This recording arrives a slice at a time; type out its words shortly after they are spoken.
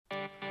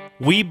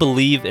We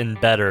believe in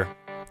better.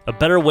 A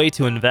better way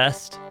to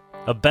invest,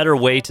 a better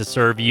way to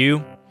serve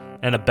you,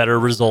 and a better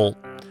result.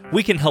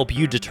 We can help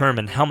you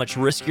determine how much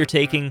risk you're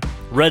taking,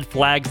 red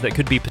flags that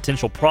could be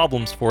potential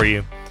problems for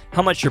you,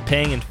 how much you're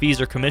paying in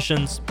fees or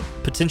commissions,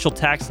 potential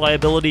tax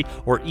liability,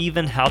 or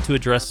even how to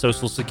address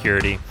Social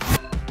Security.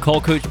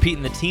 Call Coach Pete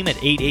and the team at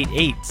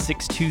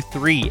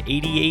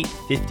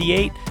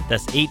 888-623-8858.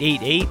 That's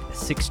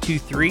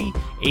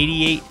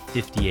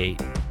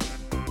 888-623-8858.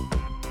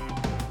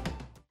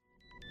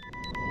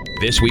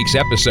 This week's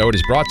episode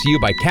is brought to you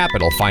by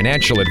Capital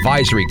Financial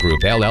Advisory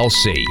Group,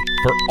 LLC,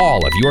 for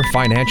all of your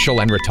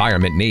financial and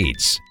retirement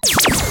needs.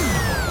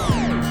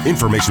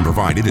 Information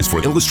provided is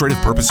for illustrative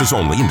purposes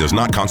only and does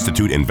not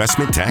constitute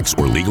investment, tax,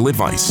 or legal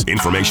advice.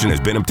 Information has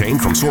been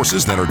obtained from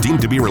sources that are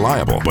deemed to be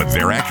reliable, but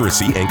their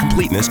accuracy and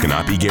completeness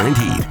cannot be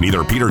guaranteed.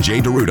 Neither Peter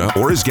J. D'Arruda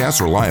or his guests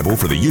are liable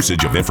for the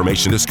usage of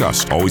information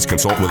discussed. Always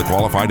consult with a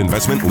qualified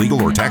investment, legal,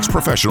 or tax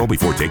professional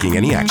before taking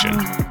any action.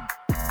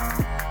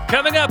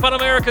 Coming up on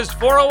America's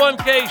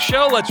 401k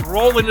show, let's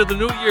roll into the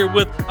new year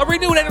with a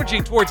renewed energy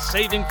towards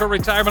saving for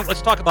retirement.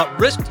 Let's talk about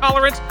risk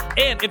tolerance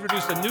and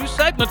introduce a new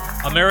segment,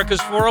 America's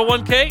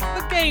 401k,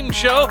 the game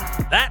show.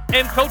 That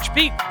and Coach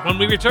Pete when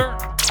we return.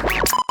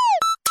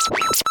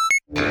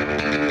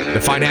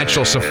 The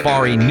Financial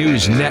Safari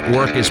News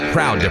Network is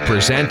proud to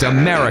present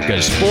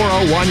America's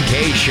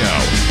 401k show.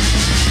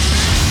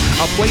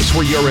 A place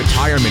where your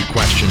retirement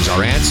questions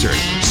are answered,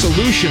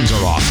 solutions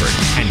are offered,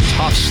 and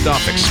tough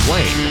stuff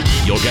explained.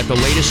 You'll get the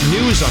latest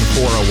news on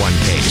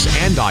 401ks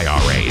and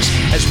IRAs,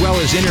 as well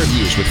as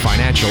interviews with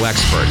financial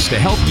experts to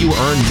help you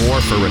earn more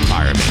for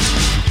retirement.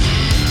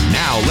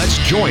 Now let's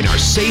join our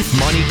Safe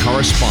Money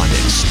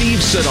correspondent,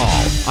 Steve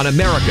Siddall, on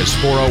America's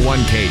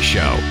 401k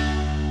show.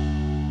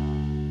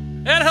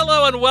 And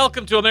hello and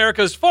welcome to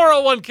America's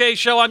 401k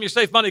show. I'm your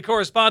Safe Money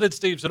correspondent,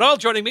 Steve Siddall.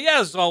 Joining me,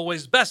 as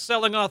always,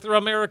 best-selling author,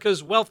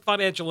 America's Wealth,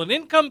 Financial, and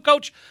Income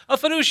Coach, a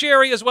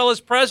fiduciary, as well as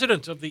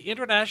president of the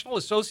International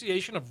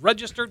Association of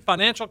Registered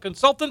Financial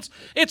Consultants.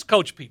 It's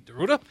Coach Pete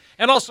D'Arruda.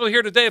 And also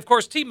here today, of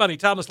course, Team Money,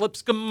 Thomas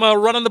Lipscomb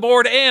running the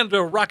board, and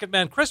Rocket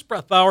Man Chris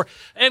Breathauer.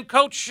 And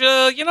Coach,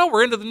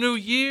 we're into the new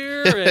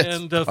year.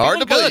 And hard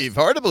to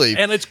believe.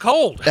 And it's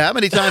cold. How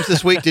many times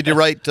this week did you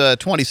write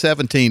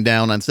 2017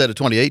 down instead of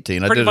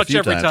 2018? I did it a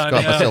few times.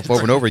 Caught myself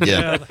over and over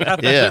again.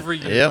 Happens every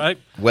year, right?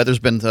 Weather's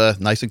been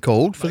nice and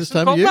cold for this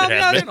time of year.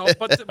 Well,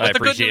 but the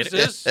good news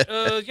is,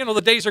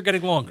 the days are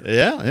getting longer.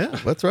 Yeah,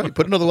 that's right.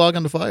 Put another log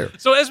on the fire.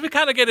 So as we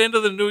kind of get into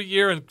the new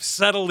year and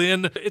settle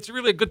in, it's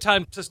really a good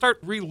time to start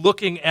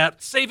re-looking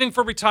at saving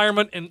for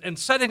retirement and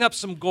setting up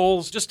some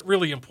goals, just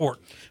really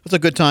important. It's a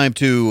good time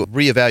to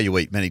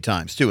reevaluate many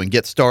times, too, and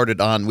get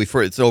started on, it's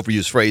an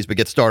overused phrase, but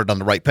get started on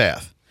the right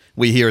path.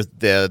 We hear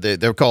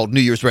they're called New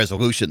Year's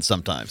resolutions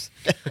sometimes.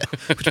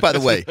 Which, by the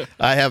way,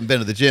 I haven't been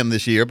to the gym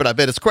this year, but I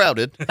bet it's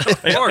crowded.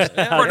 Of course,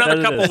 for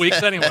another couple of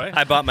weeks anyway.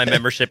 I bought my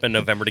membership in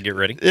November to get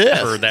ready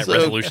for that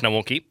resolution I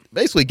won't keep.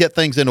 Basically, get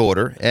things in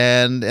order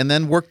and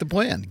then work the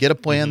plan. Get a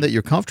plan that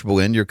you're comfortable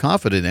in, you're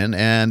confident in,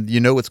 and you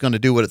know it's going to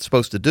do what it's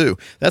supposed to do.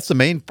 That's the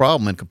main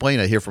problem and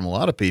complaint I hear from a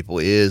lot of people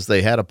is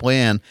they had a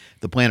plan.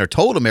 The planner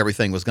told them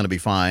everything was going to be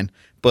fine,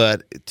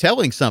 but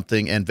telling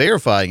something and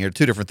verifying are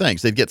two different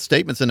things. They'd get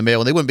statements in the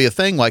mail, and they wouldn't be a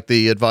thing like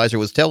the advisor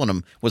was telling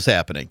them was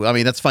happening. I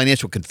mean, that's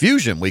financial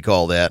confusion, we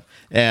call that,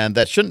 and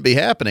that shouldn't be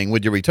happening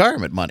with your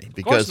retirement money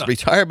because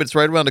retirement's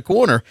right around the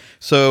corner.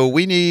 So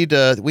we need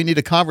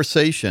a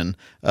conversation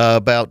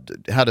about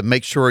how to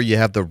make sure you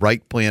have the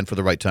right plan for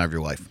the right time of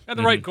your life. And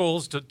the right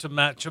goals to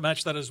match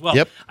that as well.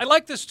 Yep. I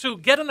like this, too.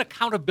 Get an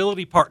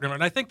accountability partner,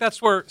 and I think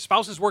that's where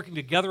spouses working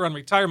together on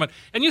retirement,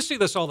 and you see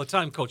this all the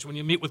time, Coach, when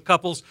you meet with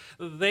couples,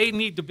 they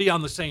need to be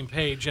on the same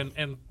page and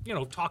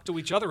talk to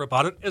each other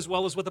about it as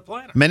well as with a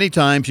planner. Many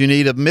times you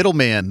need a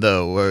middleman,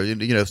 though, or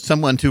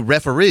someone to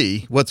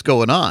referee what's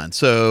going on.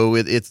 So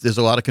there's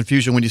a lot of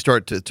confusion when you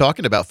start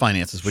talking about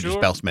finances with your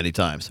spouse many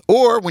times.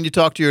 Or when you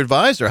talk to your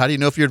advisor, how do you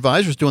know if your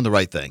advisor is doing the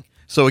right thing?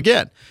 So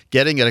again,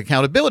 getting an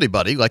accountability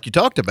buddy, like you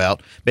talked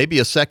about, maybe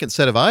a second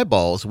set of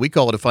eyeballs. We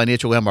call it a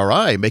financial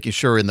MRI, making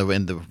sure in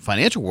the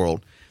financial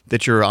world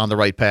that you're on the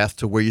right path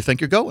to where you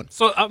think you're going.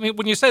 So, I mean,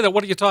 when you say that,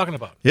 what are you talking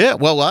about? Yeah,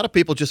 well, a lot of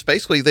people just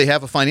basically, they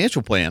have a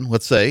financial plan,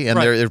 let's say,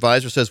 and their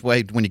advisor says,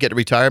 wait, when you get to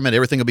retirement,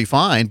 everything will be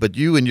fine, but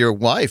you and your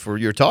wife, or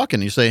you're talking,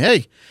 and you say,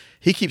 hey,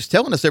 he keeps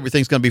telling us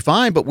everything's going to be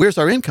fine, but where's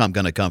our income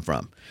going to come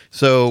from?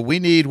 So we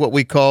need what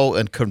we call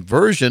a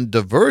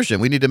diversion.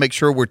 We need to make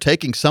sure we're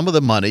taking some of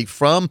the money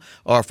from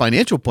our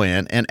financial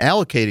plan and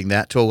allocating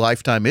that to a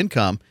lifetime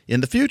income in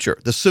the future.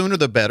 The sooner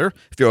the better.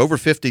 If you're over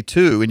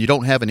 52 and you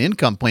don't have an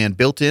income plan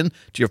built in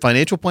to your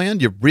financial plan,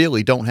 you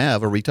really don't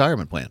have a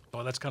retirement plan.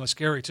 Oh, that's kind of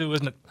scary too,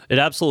 isn't it? It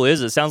absolutely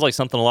is. It sounds like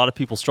something a lot of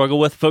people struggle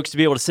with. Folks, to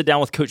be able to sit down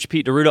with Coach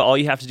Pete D'Arruda, all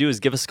you have to do is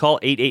give us a call,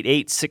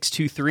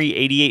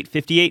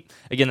 888-623-8858.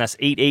 Again, that's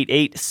 888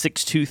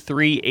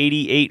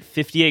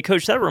 888-623-8858.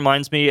 Coach, that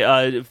reminds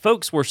me,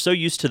 folks were so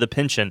used to the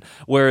pension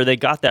where they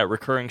got that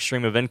recurring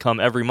stream of income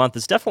every month.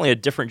 It's definitely a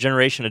different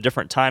generation, a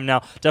different time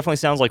now. Definitely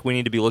sounds like we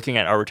need to be looking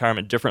at our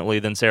retirement differently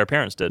than, say, our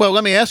parents did. Well,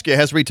 let me ask you,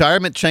 has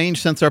retirement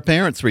changed since our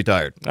parents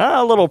retired?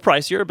 A little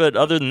pricier, but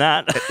other than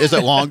that... Is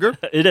it longer?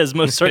 It is,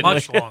 most certainly.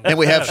 Much longer. And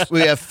we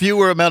have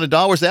fewer amount of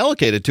dollars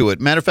allocated to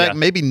it. Matter of fact,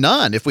 maybe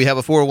none if we have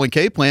a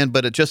 401k plan,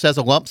 but it just has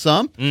a lump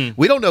sum.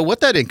 We don't know what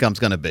that income's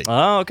going to be.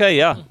 Oh, okay,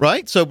 yeah.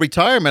 Right? So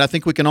retirement, I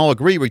think we can all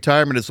agree,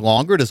 retirement is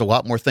longer. There's a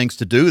lot more things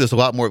to do. There's a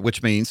lot more,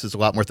 which means there's a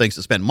lot more things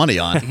to spend money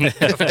on.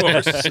 Of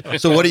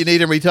course. So what do you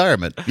need in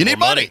retirement? You need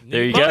money.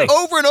 There you go.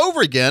 Over and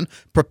over again,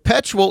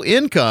 perpetual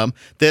income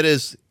that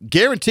is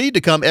guaranteed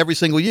to come every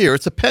single year.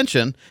 It's a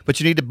pension, but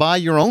you need to buy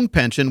your own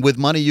pension with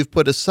money you've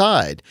put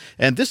aside.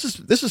 And this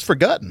is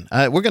forgotten.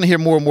 We're going to hear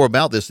more and more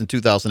about this in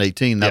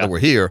 2018 now that we're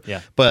here.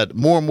 Yeah. But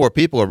more and more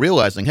people are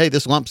realizing, hey,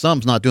 this lump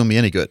sum's not doing me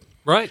any good.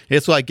 Right.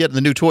 It's like getting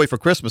the new toy for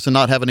Christmas and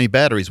not having any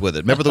batteries with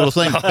it. Remember the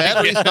little thing?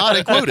 Batteries not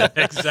included.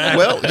 Exactly.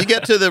 Well, you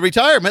get to the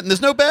retirement and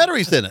there's no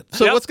batteries in it.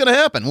 So what's going to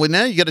happen? Well,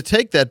 now you got to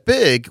take that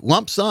big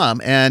lump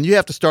sum and you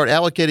have to start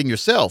allocating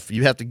yourself.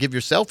 You have to give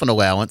yourself an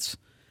allowance.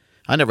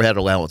 I never had an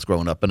allowance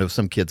growing up. I know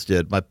some kids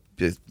did.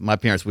 My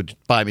parents would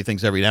buy me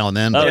things every now and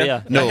then. Oh, But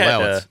yeah. no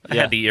allowance. I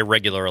had the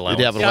irregular allowance.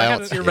 You'd have an Yeah, I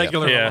allowance. got an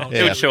irregular Yeah, allowance.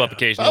 it would show up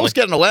occasionally. I was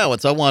getting an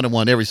allowance. I wanted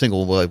one every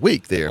single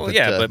week there. Well,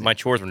 but my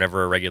chores were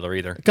never irregular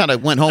either. Kind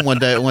of went home one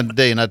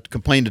day, and I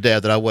complained to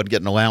Dad that I wasn't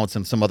getting an allowance,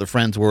 and some other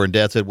friends were. And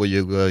Dad said, "Well,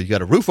 you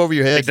got a roof over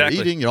your head, Exactly.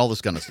 you're eating, and all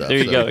this kind of stuff." There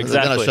you go. Then I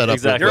Exactly. shut up.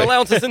 Exactly. real Your quick.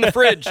 allowance is in the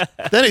fridge.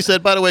 Then he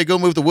said, "By the way, go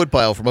move the wood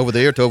pile from over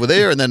there to over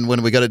there, and then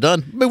when we got it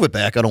done, move it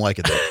back. I don't like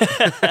it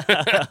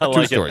there."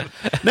 True story.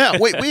 Now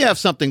we have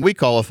something we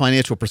call a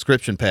financial prescription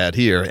pad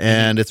here,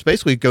 and it's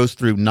basically goes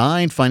through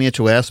 9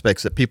 financial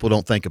aspects that people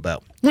don't think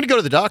about. When you go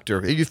to the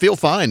doctor, you feel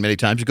fine many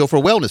times. You go for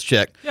a wellness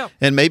check,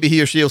 and maybe he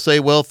or she will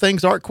say, "Well,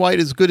 things aren't quite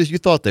as good as you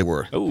thought they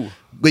were." Ooh.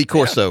 Of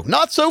course, so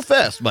not so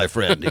fast, my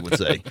friend, he would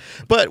say.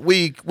 But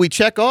we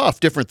check off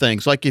different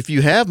things. Like if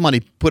you have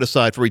money put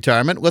aside for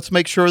retirement, let's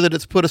make sure that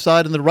it's put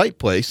aside in the right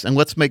place, and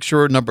let's make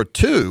sure, number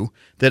 2,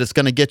 that it's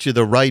going to get you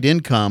the right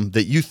income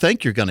that you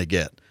think you're going to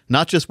get.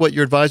 Not just what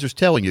your advisor's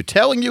telling you.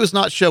 Telling you is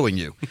not showing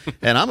you.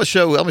 And I'm a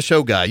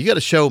show guy. You got to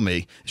show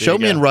me. Show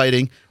me in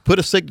writing. Put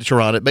a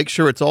signature on it. Make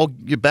sure it's all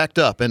you backed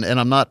up. And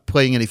I'm not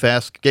playing any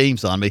fast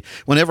games on me.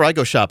 Whenever I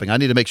go shopping, I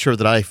need to make sure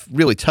that I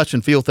really touch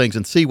and feel things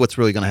and see what's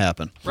really going to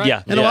happen. Right.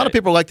 Yeah. And a lot of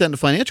people are like that in the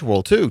financial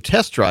world too.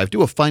 Test drive.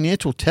 Do a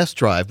financial test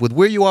drive with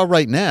where you are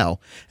right now.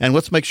 And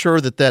let's make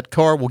sure that that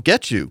car will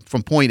get you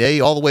from point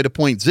A all the way to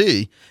point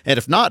Z. And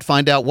if not,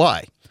 find out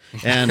why.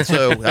 And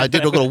so I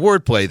did a little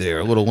word play there,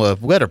 a little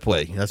letter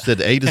play. I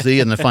said A to Z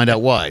and then find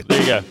out why.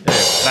 There you go.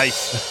 Nice.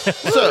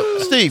 So,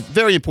 Steve,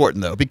 very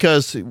important, though,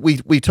 because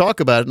we talk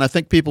about it, and I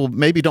think people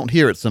maybe don't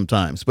hear it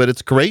sometimes, but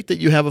it's great that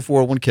you have a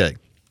 401k.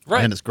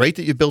 Right. And it's great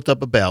that you built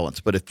up a balance.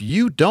 But if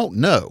you don't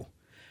know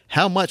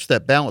how much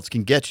that balance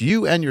can get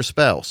you and your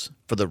spouse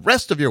for the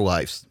rest of your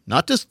lives,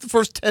 not just the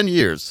first 10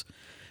 years,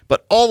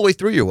 but all the way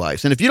through your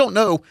lives, and if you don't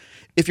know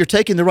if you're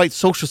taking the right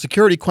Social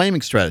Security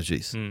claiming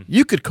strategies,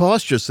 you could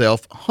cost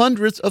yourself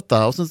hundreds of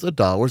thousands of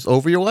dollars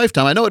over your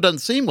lifetime. I know it doesn't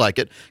seem like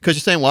it because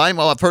you're saying,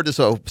 well, I've heard this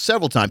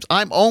several times.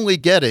 I'm only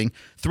getting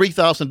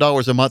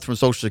 $3,000 a month from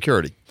Social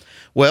Security.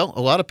 Well,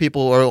 a lot of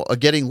people are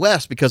getting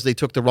less because they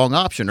took the wrong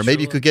option, or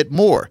maybe you could get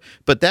more.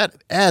 But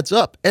that adds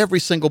up every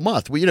single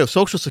month. Well,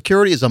 Social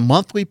Security is a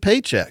monthly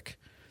paycheck,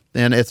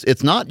 and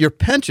it's not your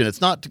pension.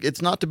 It's not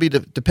to be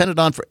dependent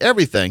on for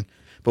everything.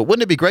 But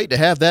wouldn't it be great to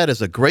have that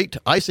as a great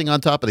icing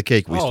on top of the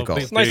cake, we used to call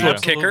it? Nice little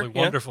Absolutely kicker,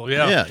 yeah. wonderful.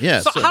 Yeah. Yeah.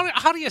 So, So-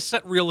 how do you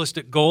set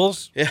realistic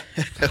goals?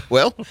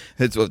 Well,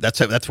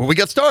 that's where we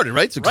got started,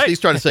 right? So Right. Steve's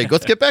trying to say,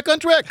 let's get back on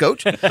track,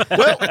 Coach.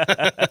 Well,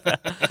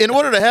 in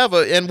order to have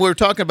and we're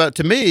talking about,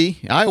 to me,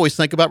 I always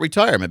think about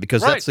retirement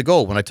because Right. that's the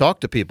goal. When I talk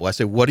to people, I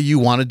say, what do you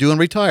want to do in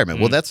retirement?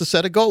 Well, that's a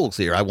set of goals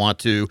here. I want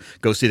to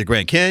go see the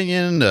Grand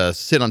Canyon,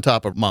 sit on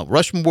top of Mount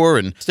Rushmore,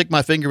 and stick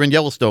my finger in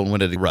Yellowstone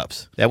when it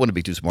erupts. That wouldn't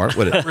be too smart,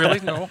 would it? Really?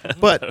 No.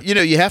 But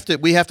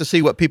we have to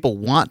see what people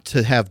want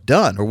to have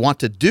done or want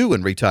to do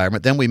in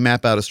retirement. Then we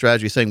map out a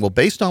strategy saying, well,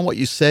 based on what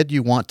you said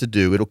you want to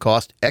do, it'll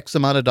cost X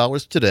amount of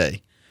dollars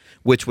today,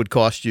 which would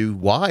cost you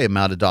Y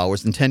amount of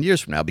dollars in 10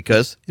 years from now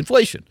because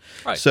inflation.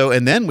 Right. So,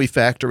 and then we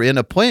factor in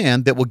a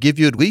plan that will give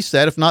you at least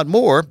that, if not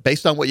more,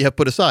 based on what you have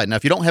put aside. Now,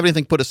 if you don't have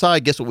anything put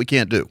aside, guess what we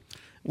can't do?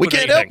 We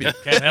can't help you.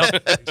 Can't help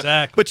it.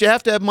 Exactly. But you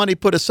have to have money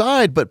put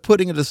aside, but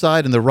putting it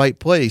aside in the right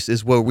place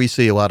is where we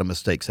see a lot of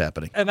mistakes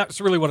happening. And that's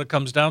really what it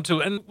comes down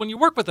to. And when you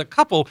work with a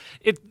couple,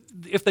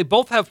 if they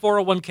both have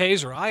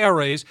 401ks or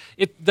IRAs,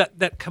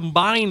 that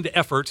combined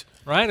effort,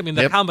 right? I mean,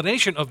 the Yep.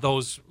 combination of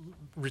those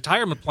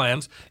retirement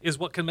plans is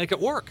what can make it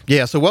work.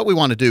 Yeah, so what we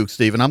want to do,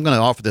 Steve, and I'm going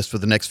to offer this for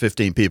the next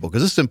 15 people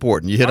because this is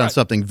important. You hit All on right.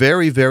 something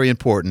very, very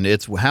important.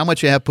 It's how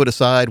much you have put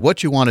aside,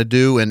 what you want to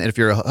do, and if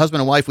you're a husband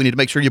and wife, we need to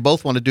make sure you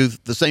both want to do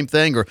the same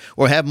thing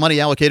or have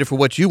money allocated for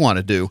what you want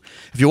to do.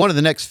 If you're one of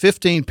the next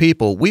 15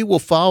 people, we will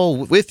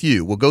follow with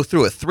you. We'll go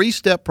through a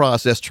 3-step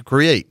process to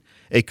create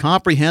a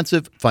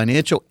comprehensive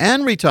financial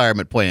and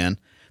retirement plan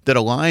that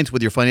aligns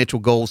with your financial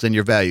goals and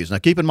your values. Now,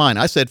 keep in mind,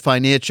 I said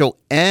financial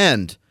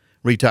and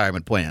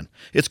retirement plan.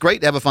 It's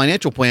great to have a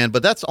financial plan,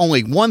 but that's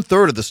only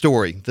 1/3 of the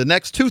story. The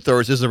next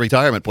 2/3 is a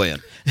retirement plan.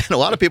 And a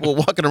lot of people are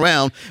walking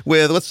around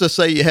with, let's just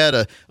say you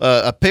had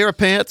a pair of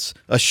pants,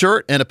 a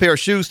shirt, and a pair of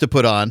shoes to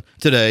put on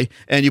today,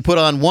 and you put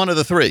on one of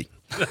the three.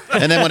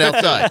 And then went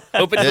outside.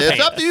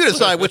 It's up to you to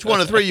decide which one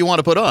of the three you want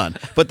to put on.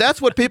 But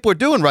that's what people are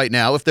doing right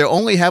now if they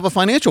only have a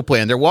financial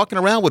plan. They're walking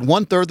around with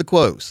 1/3 the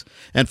clothes.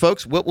 And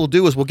folks, what we'll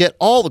do is we'll get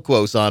all the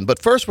clothes on. But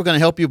first, we're going to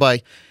help you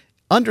by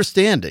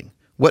understanding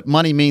what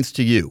money means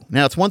to you.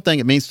 Now, it's one thing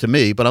it means to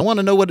me, but I want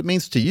to know what it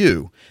means to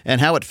you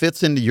and how it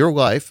fits into your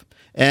life.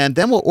 And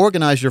then we'll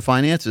organize your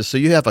finances so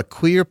you have a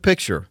clear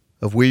picture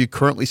of where you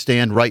currently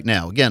stand right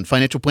now. Again,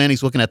 financial planning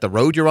is looking at the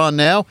road you're on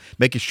now,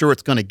 making sure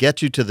it's going to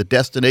get you to the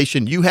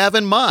destination you have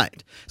in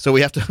mind. So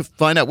we have to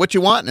find out what you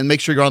want and make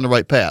sure you're on the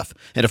right path.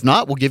 And if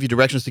not, we'll give you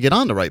directions to get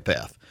on the right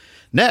path.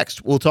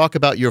 Next, we'll talk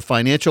about your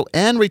financial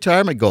and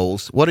retirement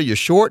goals. What are your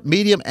short,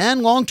 medium,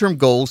 and long-term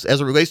goals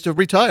as it relates to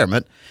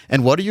retirement?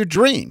 And what are your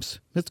dreams?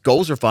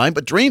 Goals are fine,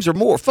 but dreams are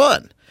more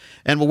fun.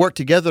 And we'll work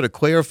together to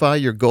clarify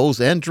your goals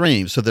and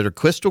dreams so that they're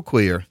crystal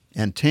clear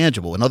and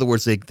tangible. In other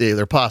words,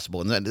 they're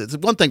possible. And it's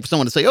one thing for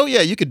someone to say, oh,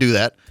 yeah, you could do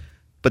that.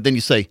 But then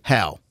you say,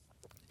 how?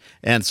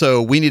 And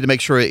so we need to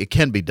make sure it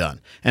can be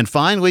done. And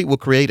finally, we'll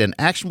create an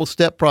actionable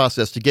step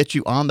process to get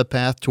you on the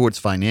path towards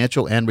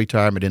financial and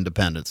retirement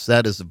independence.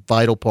 That is a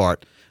vital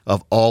part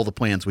of all the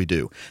plans we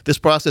do. This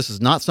process is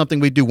not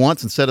something we do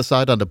once and set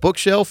aside on the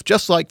bookshelf.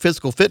 Just like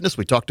physical fitness,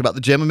 we talked about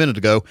the gym a minute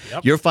ago,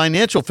 Your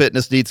financial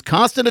fitness needs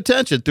constant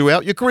attention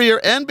throughout your career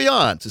and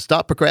beyond. So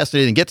stop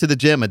procrastinating, get to the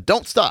gym, and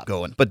don't stop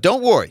going. But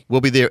don't worry,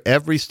 we'll be there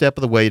every step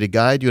of the way to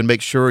guide you and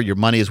make sure your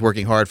money is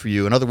working hard for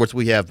you. In other words,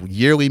 we have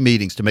yearly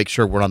meetings to make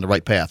sure we're on the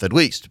right path. At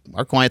least.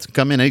 Our clients can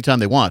come in anytime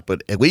they want,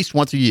 but at least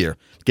once a year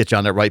to get you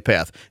on that right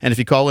path. And if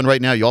you call in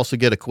right now, you also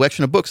get a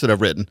collection of books that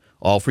I've written,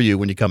 all for you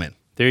when you come in.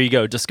 There you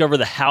go. Discover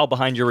the how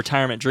behind your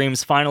retirement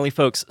dreams. Finally,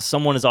 folks,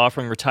 someone is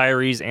offering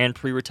retirees and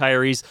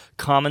pre-retirees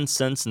common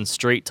sense and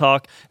straight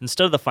talk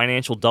instead of the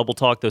financial double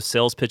talk, those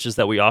sales pitches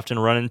that we often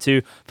run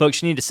into. Folks,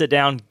 you need to sit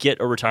down,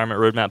 get a retirement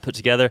roadmap put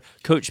together.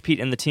 Coach Pete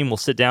and the team will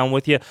sit down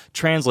with you,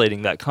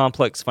 translating that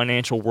complex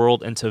financial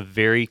world into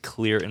very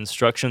clear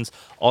instructions.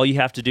 All you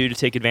have to do to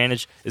take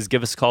advantage is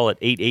give us a call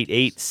at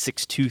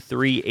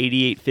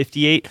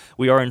 888-623-8858.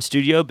 We are in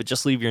studio, but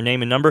just leave your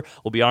name and number.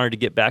 We'll be honored to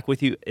get back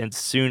with you as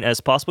soon as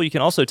possible. You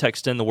can also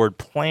text in the word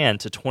PLAN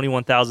to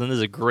 21,000. This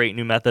is a great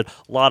new method.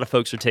 A lot of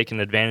folks are taking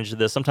advantage of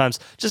this. Sometimes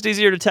just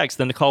easier to text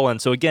than to call in.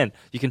 So again,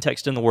 you can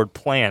text in the word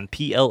PLAN,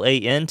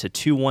 PLAN, to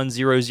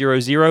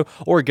 21000,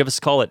 or give us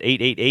a call at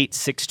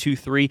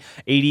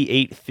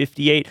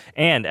 888-623-8858.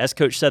 And as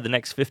Coach said, the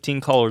next 15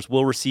 callers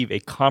will receive a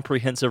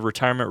comprehensive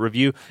retirement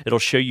review. It'll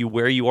show you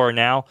where you are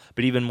now,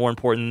 but even more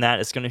important than that,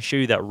 it's going to show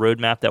you that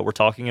roadmap that we're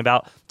talking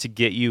about to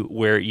get you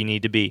where you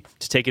need to be.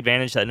 To take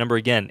advantage, that number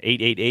again,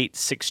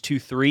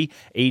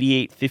 888-623-8858.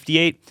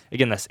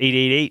 Again, that's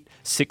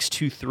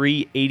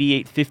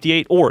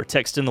 888-623-8858, or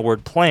text in the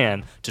word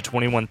PLAN to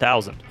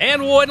 21,000.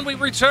 And when we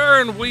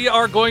return, we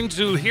are going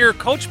to hear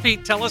Coach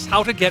Pete tell us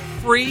how to get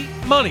free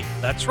money.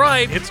 That's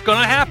right, it's going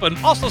to happen.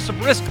 Also, some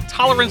risk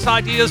tolerance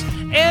ideas,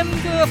 and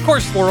of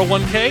course,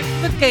 401k,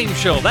 the game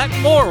show. That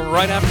and more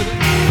right after this.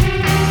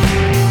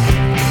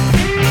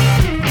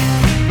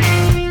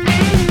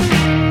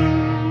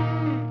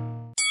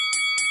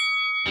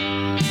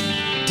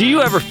 Do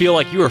you ever feel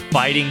like you are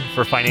fighting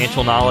for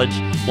financial knowledge?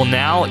 Well,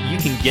 now you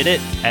can get it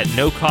at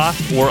no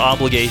cost or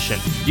obligation.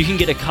 You can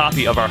get a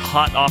copy of our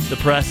hot off the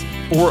press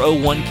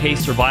 401k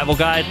survival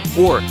guide,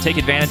 or take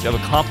advantage of a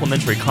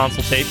complimentary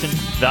consultation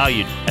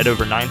valued at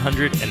over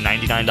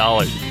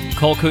 $999.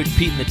 Call Coach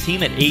Pete and the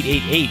team at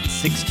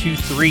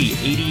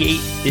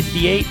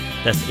 888-623-8858.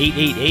 That's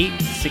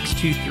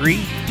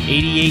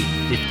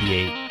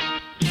 888-623-8858.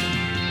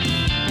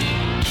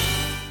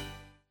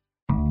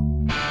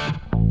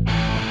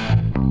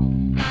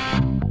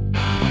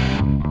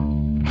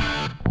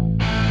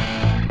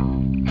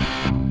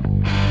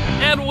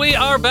 We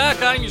are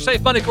back. I'm your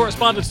Safe Money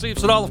correspondent, Steve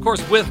Siddall. Of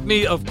course, with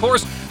me,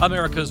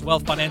 America's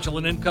Wealth, Financial,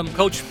 and Income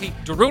Coach, Pete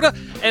D'Arruda.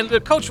 And,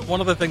 Coach, one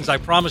of the things I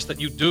promised that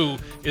you do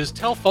is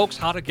tell folks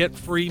how to get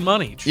free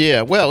money.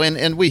 Yeah, well,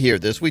 and we hear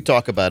this. We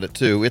talk about it,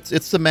 too.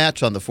 It's the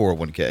match on the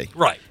 401k.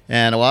 Right.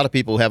 And a lot of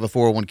people have a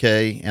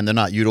 401k, and they're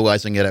not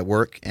utilizing it at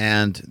work.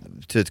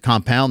 And to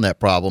compound that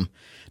problem,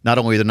 not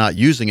only they're not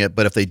using it,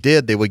 but if they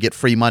did, they would get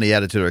free money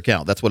added to their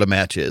account. That's what a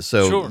match is.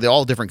 So Sure. They're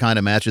all different kind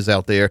of matches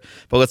out there.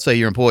 But let's say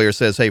your employer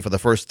says, hey, for the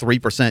first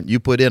 3%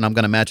 you put in, I'm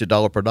going to match it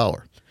dollar per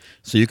dollar.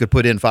 So you could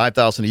put in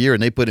 $5,000 a year,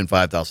 and they put in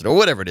 $5,000 or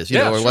whatever it is,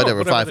 Yeah, or sure, whatever,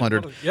 whatever they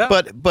 500. put it,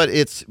 yeah. But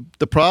it's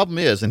the problem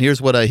is, and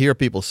here's what I hear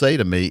people say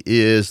to me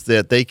is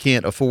that they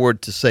can't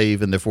afford to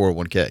save in their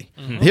 401k.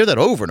 I hear that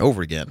over and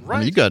over again. I mean,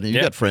 Right.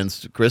 you got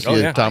friends, Chris, Oh,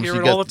 yeah. Thomas, I hear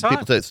you it got all the time.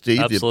 people say, Steve,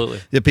 Absolutely.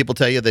 people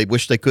tell you they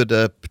wish they could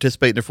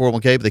participate in their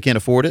 401k, but they can't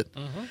afford it.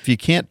 If you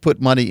can't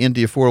put money into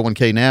your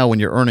 401k now when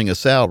you're earning a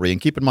salary,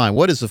 and keep in mind,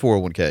 what is the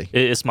 401k?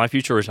 It's my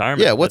future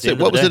retirement. Yeah, at what's the it?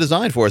 end of What the was it day.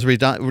 designed for? It's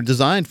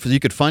designed for you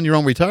could fund your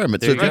own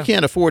retirement. So There if you you go.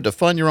 can't afford to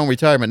fund your own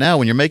retirement now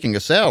when you're making a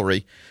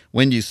salary,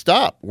 when you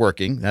stop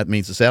working, that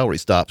means the salary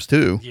stops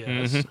too.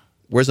 Yes.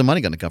 Where's the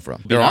money going to come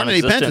from? There aren't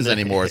any non-existent. pensions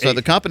anymore. So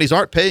the companies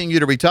aren't paying you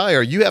to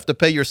retire. You have to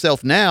pay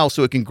yourself now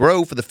so it can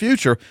grow for the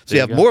future so you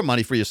have more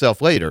money for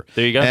yourself later.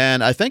 There you go.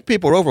 And I think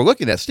people are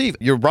overlooking that. Steve,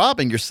 you're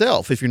robbing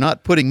yourself if you're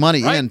not putting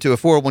money into a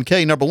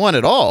 401k, number one,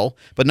 at all.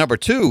 But number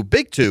two,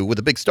 big two, with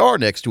a big star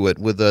next to it,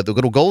 with the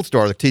little gold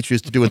star the teacher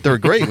used to do in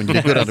third grade when you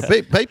did good on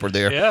the paper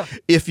there. Yeah.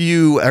 If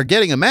you are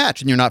getting a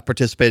match and you're not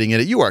participating in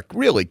it, you are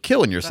really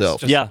killing yourself.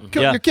 just- Yeah,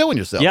 You're killing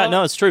yourself. Yeah,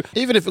 no, it's true.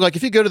 Even if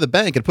you go to the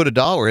bank and put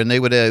 $1 and they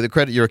would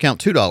credit your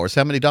account $2,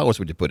 how many dollars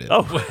would you put in?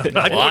 Oh,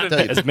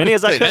 as many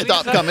as I They could.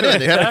 stop coming in.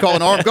 They have to call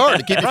an armed guard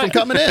to keep you from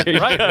coming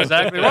in. Right,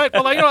 exactly right.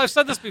 Well, I've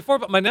said this before,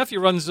 but my nephew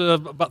runs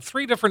about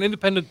 3 different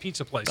independent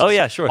pizza places. Oh,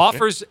 yeah, sure.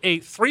 Offers a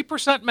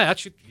 3%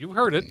 match. You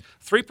heard it,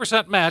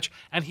 3% match,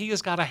 and he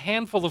has got a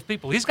handful of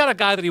people. He's got a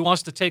guy that he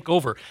wants to take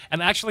over,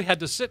 and actually had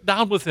to sit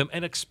down with him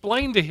and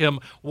explain to him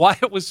why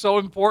it was so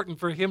important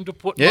for him to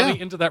put Yeah.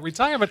 money into that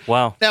retirement.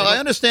 Wow. Now, I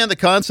understand the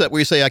concept where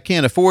you say, I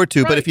can't afford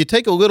to, but Right. if you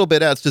take a little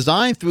bit out, it's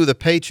designed through the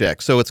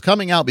paycheck. So it's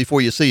coming out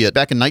before you see it.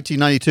 Back in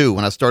 1992,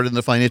 when I started in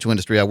the financial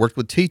industry, I worked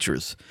with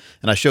teachers,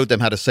 and I showed them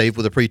how to save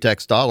with a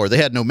pre-tax dollar. They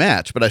had no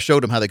match, but I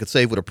showed them how they could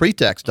save with a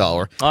pre-tax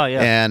dollar Oh,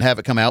 yeah. and have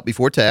it come out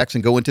before tax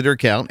and go into their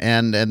account,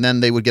 and then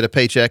they would get a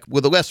paycheck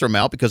with a lesser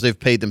amount because they've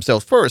paid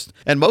themselves first.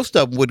 And most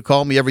of them would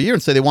call me every year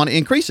and say they want to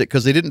increase it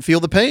because they didn't feel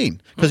the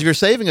pain. Because if you're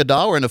saving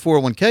 $1 in a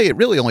 401k, it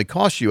really only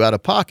costs you out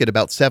of pocket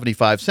about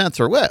 75 cents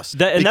or less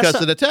And that's because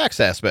not- of the tax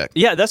aspect.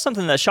 Yeah, that's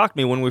something that shocked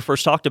me when we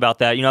first talked about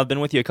that. I've been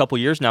with you a couple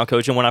years now,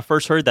 Coach, and when I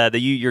first heard that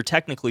you're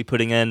technically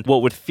putting in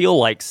what would feel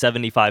like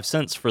 75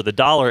 cents for the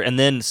dollar, and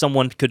then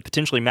someone could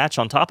potentially match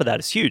on top of that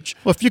is huge.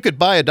 Well, if you could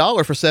buy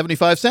 $1 for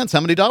 75 cents,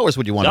 how many dollars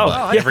would you want to Oh,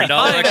 buy? Every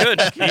dollar I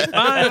could.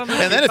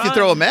 And then if you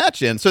throw a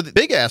match in, so the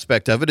big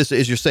aspect of it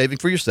is you're saving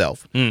for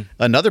yourself.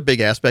 Another big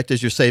aspect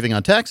is you're saving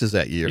on taxes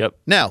that year. Yep.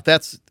 Now,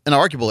 that's an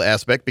arguable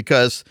aspect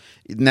because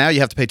now you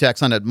have to pay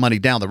tax on that money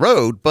down the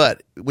road.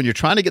 But when you're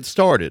trying to get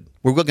started,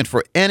 we're looking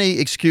for any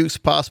excuse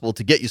possible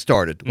to get you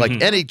started,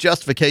 like any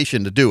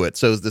justification to do it.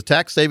 So the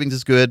tax savings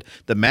is good.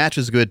 The match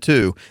is good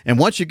too. And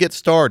once you get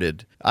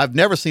started, I've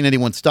never seen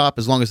anyone stop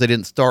as long as they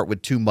didn't start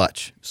with too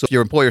much. So if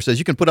your employer says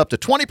you can put up to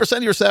 20%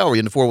 of your salary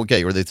in the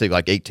 401k, or they say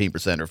like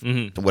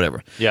 18% or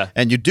whatever. Yeah.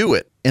 And you do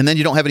it, and then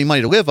you don't have any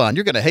money to live on,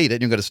 you're going to hate it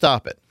and you're going to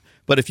stop it.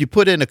 But if you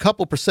put in a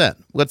couple percent,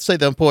 let's say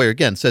the employer,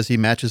 again, says he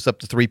matches up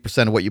to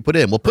 3% of what you put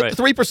in. Well, put Right.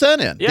 the 3%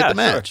 in. Yeah, get the sure.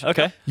 match.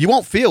 Okay. You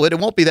won't feel it. It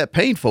won't be that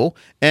painful.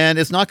 And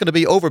it's not going to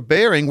be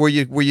overbearing where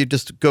you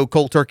just go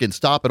cold turkey and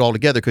stop it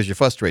altogether because you're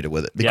frustrated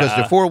with it. Because Yeah.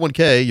 your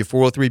 401k, your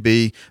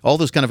 403b, all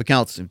those kind of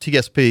accounts,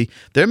 TSP,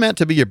 they're meant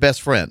to be your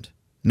best friend,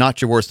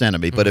 not your worst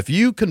enemy. But if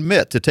you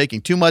commit to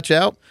taking too much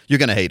out, you're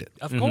going to hate it.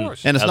 Of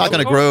course. And it's not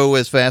going to Of course. grow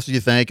as fast as you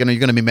think, and you're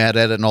going to be mad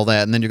at it and all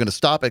that, and then you're going to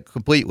stop it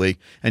completely,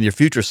 and your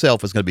future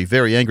self is going to be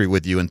very angry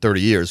with you in 30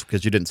 years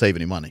because you didn't save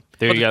any money.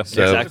 There you go.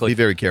 So Exactly. be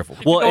very careful.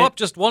 If Well, you go and- up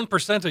just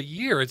 1% a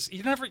year,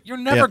 you're never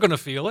Yeah. going to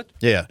feel it.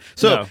 Yeah.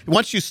 So No.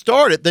 once you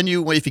start it, then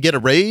if you get a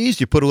raise,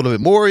 you put a little bit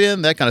more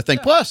in, that kind of thing.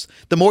 Plus,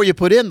 the more you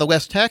put in, the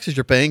less taxes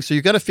you're paying, so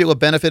you're going to feel a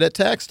benefit at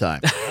tax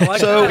time.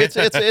 So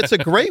it's a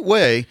great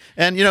way,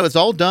 and it's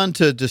all done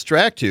to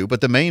distract you. But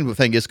the main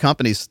thing is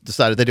companies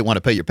decided they didn't want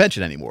to pay your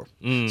pension anymore.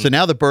 So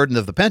now the burden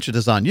of the pension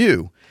is on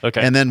you.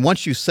 Okay. And then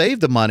once you save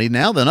the money,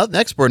 now the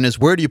next burden is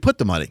where do you put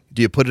the money?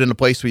 Do you put it in a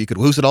place where you could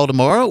lose it all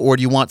tomorrow, or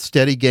do you want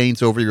steady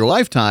gains over your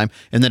lifetime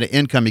and then an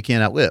income you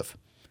can't outlive?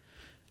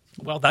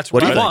 Well, that's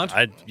What what do I you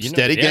want.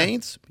 Steady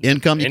gains,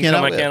 income you Income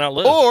I can't can't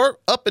outlive. outlive. Or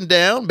up and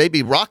down,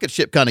 maybe rocket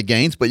ship kind of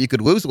gains, but you could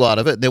lose a lot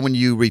of it. Then when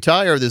you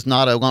retire, there's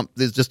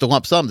just a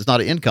lump sum. There's not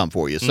an income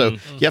for you. So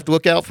you have to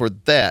look out for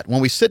that.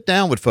 When we sit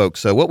down with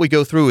folks, what we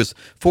go through is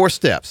 4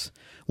 steps.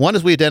 One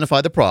is we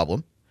identify the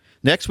problem.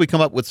 Next, we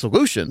come up with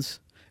solutions.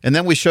 And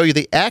then we show you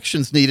the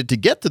actions needed to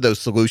get to those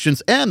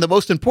solutions. And the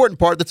most important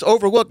part that's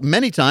overlooked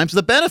many times,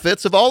 the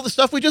benefits of all the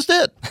stuff we just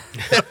did.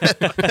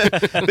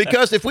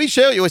 Because if we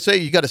show you, we say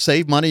you got to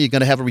save money, you're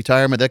going to have a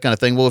retirement, that kind of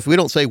thing. Well, if we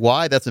don't say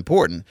why that's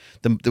important,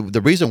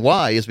 the reason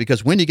why is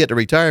because when you get to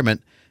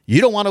retirement, you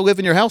don't want to live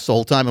in your house the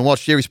whole time and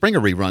watch Jerry Springer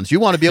reruns.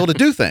 You want to be able to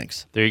do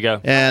things. There you go.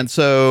 And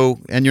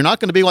you're not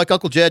going to be like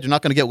Uncle Jed. You're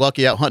not going to get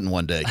lucky out hunting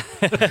one day.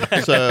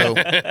 So,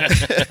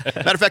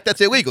 matter of fact,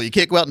 that's illegal. You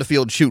can't go out in the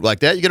field and shoot like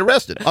that. You get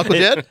arrested. Uncle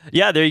Jed?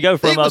 Yeah, there you go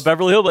from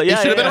Beverly Hill. But yeah,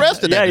 He should have been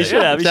arrested. Yeah, that he day.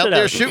 should have. He was out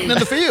there shooting in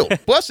the field.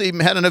 Plus, he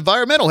had an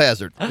environmental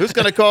hazard. Who's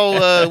going to call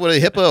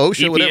HIPAA,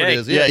 OSHA, whatever it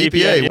is? Yeah, EPA.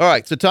 EPA. All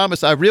right. So,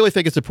 Thomas, I really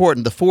think it's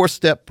important. The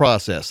 4-step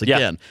process.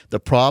 Again, the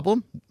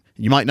problem.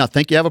 You might not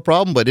think you have a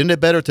problem, but isn't it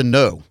better to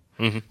know?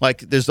 Like,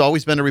 there's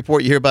always been a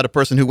report you hear about a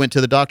person who went to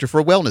the doctor for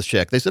a wellness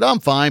check. They said, I'm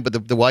fine,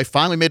 but the wife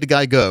finally made the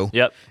guy go.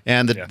 Yep.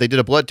 And they did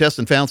a blood test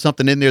and found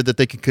something in there that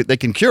they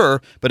can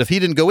cure, but if he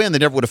didn't go in, they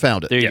never would have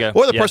found it. There you go.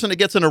 Or the Yeah. person that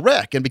gets in a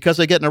wreck, and because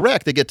they get in a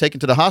wreck, they get taken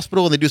to the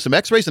hospital and they do some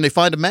x-rays and they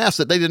find a mass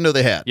that they didn't know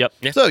they had. Yep.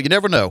 Yeah. So you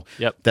never know.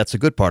 Yep. That's a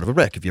good part of a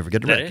wreck if you ever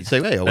get in a wreck. You is.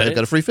 say, hey, I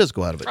got a free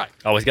physical out of it. Right.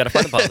 Always got to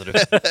find a positive.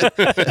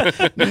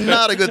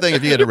 Not a good thing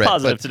if you get a wreck.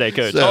 Positive but- today,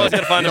 Coach. So Always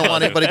gotta find you a don't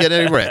want anybody to get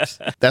any wrecks.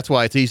 That's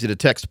why it's easy to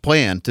text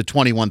plan to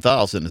 21,000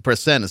 and press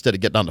send instead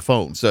of getting on the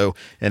phone. So,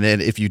 and then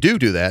if you do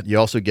that, you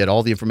also get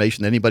all the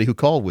information that anybody who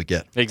called would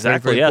get. Exactly. Very,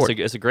 very Yeah, important.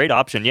 it's a great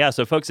option. Yeah.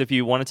 So, folks, if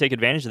you want to take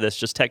advantage of this,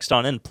 just text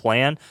on in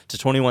plan to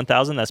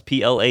 21,000. That's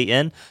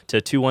PLAN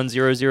to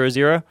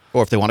 21000.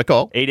 Or if they want to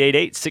call.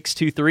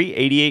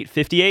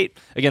 888-623-8858.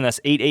 Again, that's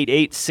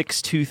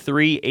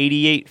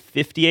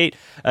 888-623-8858.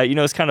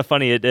 It's kind of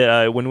funny.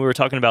 When we were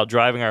talking about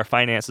driving our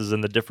finances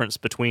and the difference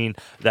between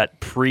that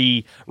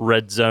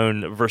pre-red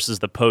zone versus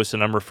the post,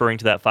 and I'm referring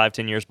to that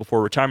 5-10 years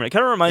before retirement, it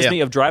kind of reminds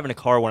me of driving a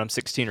car when I'm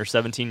 16 or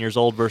 17 years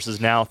old versus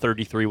now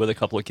 33 with a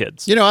couple of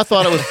kids. I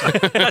thought it was,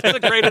 That's a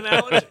great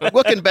analogy.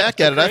 looking back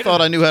at it, I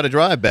thought I knew how to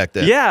drive back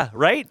then. Yeah,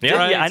 right?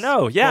 Right. I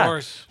know. Yeah. Of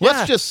course.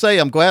 Let's just say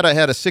I'm glad I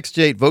had a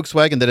 68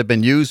 Volkswagen that had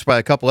been used by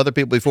a couple other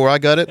people before I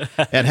got it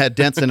and had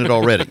dents in it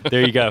already.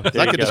 There you go.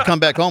 There I you could go. just come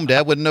back home,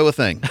 Dad wouldn't know a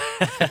thing.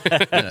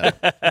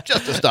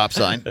 Just a stop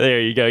sign.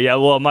 There you go. Yeah,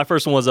 well, my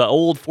first one was an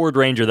old Ford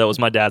Ranger that was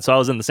my dad, so I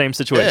was in the same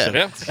situation.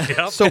 Yeah.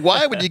 Yeah. So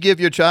why would you give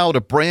your child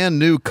a brand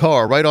new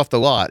car right off the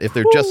lot if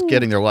they're just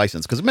getting their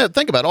license? Because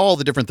think about all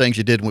the different things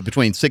you did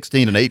between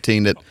 16 and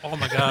 18 that Oh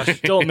my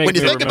gosh. Don't make when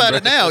you me think about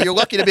it now, you're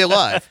lucky to be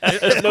alive.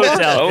 no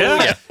doubt.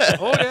 yeah.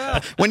 Oh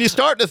yeah. When you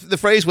start the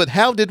phrase with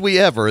 "how did we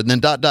ever" and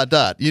then ...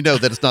 you know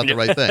that it's not the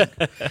right thing.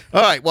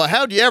 All right, well,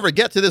 how do you ever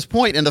get to this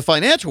point in the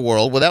financial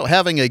world without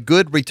having a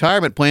good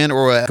retirement plan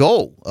or a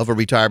goal of a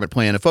retirement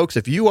plan? And folks,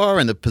 if you are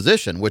in the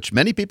position, which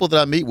many people that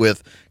I meet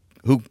with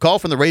who call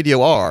from the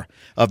radio are,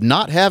 of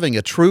not having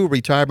a true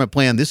retirement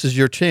plan, this is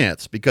your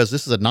chance, because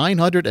this is a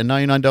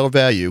 $999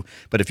 value.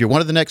 But if you're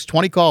one of the next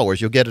 20 callers,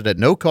 you'll get it at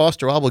no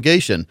cost or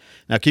obligation.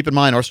 Now, keep in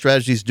mind, our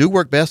strategies do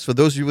work best for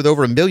those of you with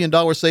over $1 million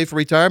saved for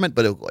retirement,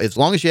 but as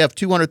long as you have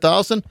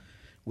 $200,000,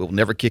 we'll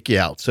never kick you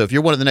out. So if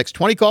you're one of the next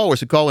 20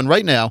 callers who call in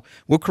right now,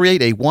 we'll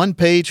create a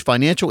one-page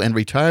financial and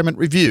retirement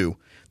review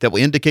that will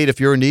indicate if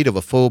you're in need of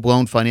a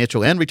full-blown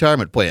financial and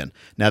retirement plan.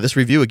 Now, this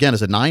review, again,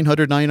 is a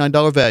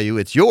 $999 value.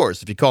 It's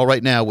yours if you call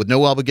right now with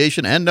no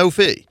obligation and no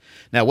fee.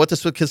 Now, what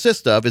this will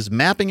consist of is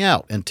mapping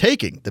out and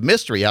taking the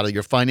mystery out of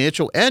your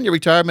financial and your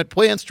retirement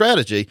plan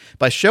strategy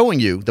by showing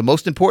you the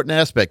most important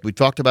aspect. We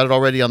talked about it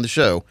already on the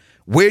show,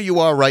 where you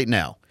are right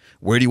now.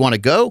 Where do you want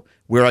to go?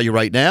 Where are you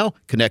right now?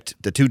 Connect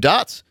the two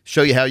dots,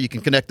 show you how you can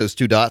connect those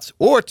two dots,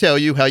 or tell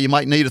you how you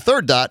might need a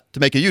third dot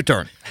to make a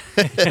U-turn.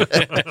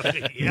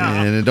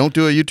 And don't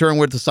do a U-turn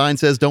where the sign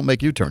says don't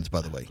make U-turns, by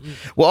the way.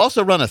 We'll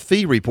also run a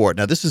fee report.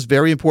 Now, this is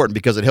very important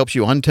because it helps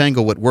you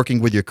untangle what working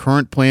with your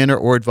current planner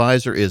or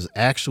advisor is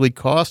actually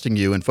costing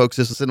you. And folks,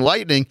 this is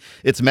enlightening.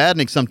 It's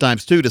maddening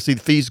sometimes, too, to see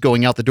the fees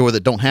going out the door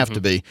that don't have to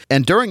be.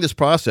 And during this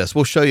process,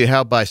 we'll show you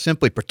how by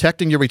simply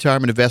protecting your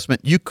retirement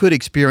investment, you could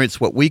experience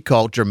what we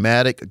call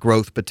dramatic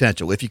growth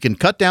potential. If you can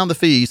cut down the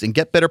fees and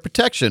get better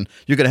protection,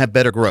 you're going to have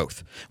better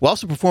growth. We'll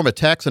also perform a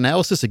tax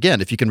analysis.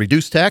 Again, if you can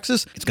reduce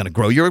taxes, it's going to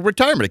grow your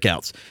retirement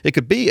accounts. It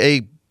could be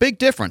a big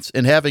difference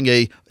in having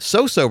a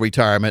so-so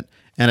retirement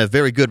and a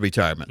very good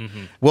retirement.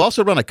 We'll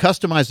also run a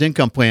customized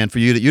income plan for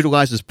you that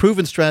utilizes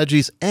proven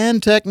strategies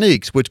and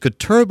techniques which could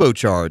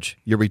turbocharge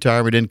your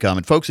retirement income.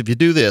 And folks, if you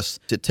do this,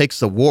 it takes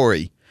the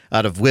worry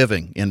out of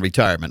living in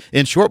retirement.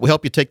 In short, we'll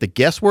help you take the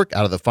guesswork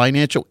out of the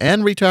financial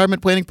and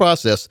retirement planning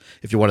process.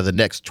 If you're one of the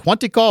next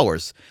 20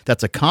 callers,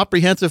 that's a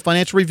comprehensive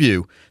financial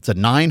review. It's a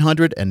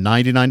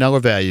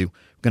 $999 value.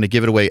 We're going to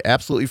give it away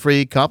absolutely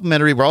free,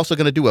 complimentary. We're also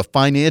going to do a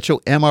financial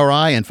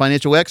MRI and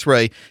financial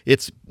X-ray.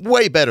 It's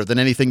way better than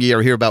anything you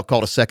ever hear about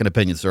called a second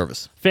opinion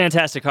service.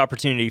 Fantastic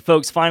opportunity.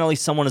 Folks, finally,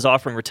 someone is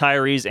offering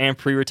retirees and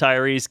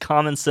pre-retirees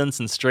common sense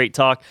and straight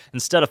talk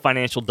instead of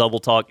financial double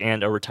talk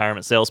and a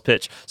retirement sales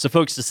pitch. So,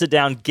 folks, to sit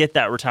down, get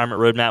that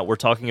retirement roadmap we're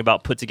talking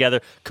about put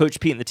together, Coach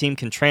Pete and the team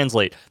can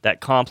translate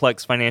that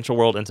complex financial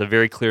world into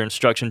very clear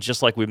instruction,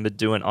 just like we've been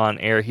doing on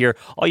air here.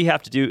 All you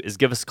have to do is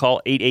give us a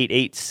call,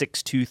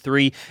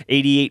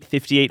 888-623-8858,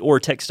 or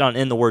text on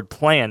in the word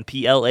PLAN,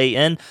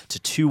 P-L-A-N, to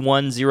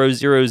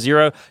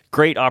 21000.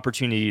 Great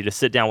opportunity to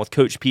sit down with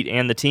Coach Pete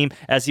and the team.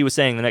 As he was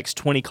saying, the next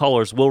 20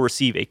 callers will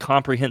receive a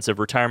comprehensive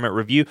retirement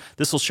review.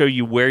 This will show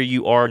you where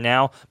you are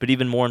now, but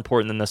even more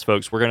important than this,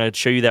 folks, we're going to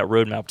show you that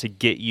roadmap to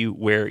get you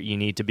where you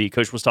need to be.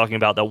 Coach was talking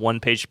about that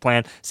one-page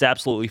plan. It's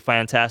absolutely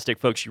fantastic,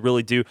 folks. You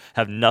really do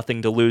have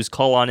nothing to lose.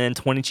 Call on in.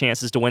 20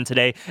 chances to win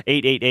today.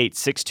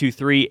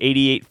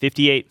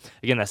 888-623-8858.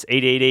 Again, that's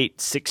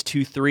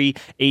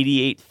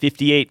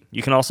 888-623-8858.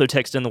 You can also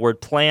text in the word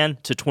PLAN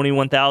to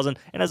 21,000.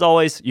 And as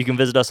always, you can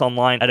visit us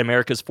online at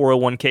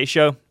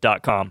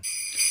americas401kshow.com.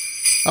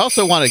 I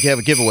also want to have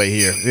a giveaway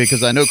here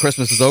because I know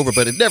Christmas is over,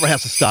 but it never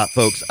has to stop,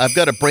 folks. I've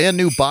got a brand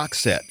new box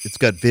set. It's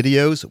got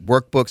videos,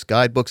 workbooks,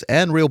 guidebooks,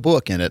 and real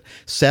book in it.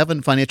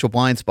 7 financial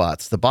blind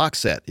spots. The box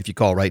set, if you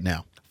call right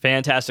now.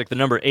 Fantastic. The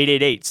number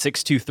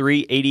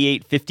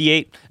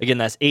 888-623-8858. Again,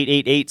 that's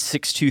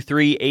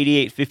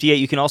 888-623-8858.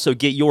 You can also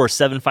get your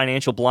 7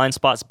 financial blind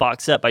spots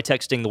box set by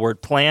texting the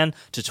word PLAN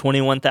to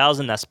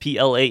 21,000. That's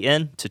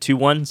PLAN to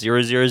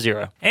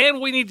 21000. And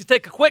we need to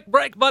take a quick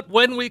break, but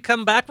when we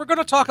come back, we're going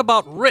to talk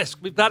about risk.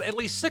 We've got at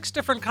least 6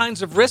 different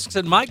kinds of risks,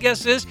 and my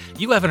guess is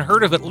you haven't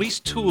heard of at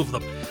least 2 of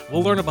them.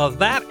 We'll learn about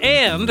that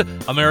and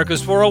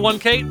America's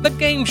 401k, the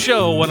game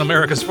show, when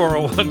America's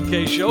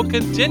 401k show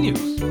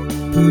continues.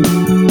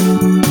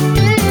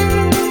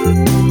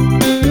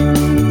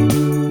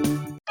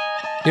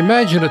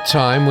 Imagine a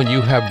time when you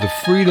have the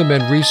freedom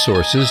and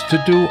resources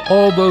to do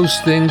all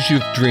those things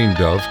you've dreamed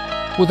of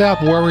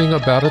without worrying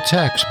about a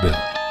tax bill.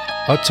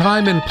 A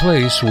time and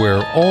place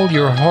where all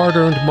your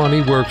hard-earned money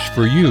works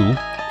for you.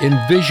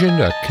 Envision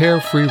a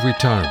carefree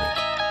retirement.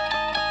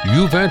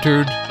 You've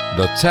entered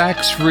the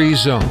tax-free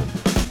zone.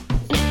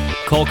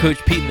 Call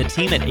Coach Pete and the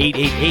team at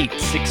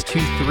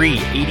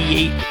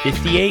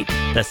 888-623-8858.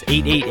 That's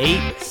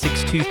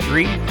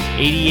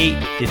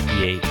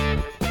 888-623-8858.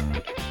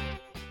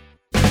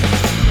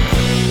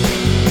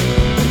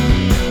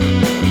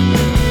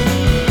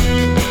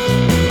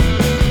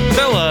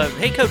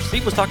 Hey, Coach,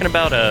 Steve was talking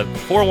about a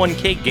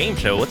 401k game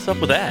show. What's up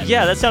with that?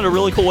 Yeah, that sounded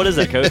really cool. What is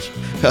that, Coach?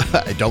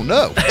 I don't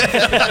know.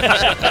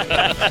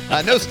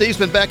 I know Steve's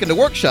been back in the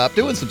workshop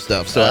doing some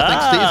stuff, so I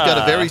think Steve's got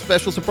a very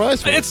special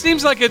surprise for us. It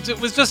seems like it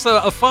was just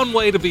a fun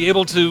way to be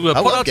able to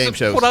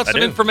put out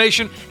some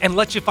information and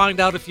let you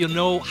find out if you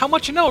know how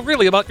much you know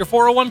really about your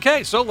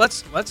 401k. So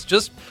let's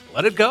just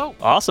let it go.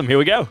 Awesome. Here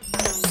we go.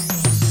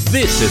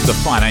 This is the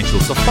Financial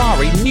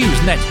Safari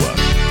News Network.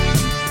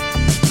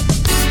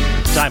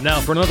 Time now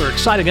for another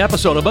exciting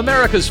episode of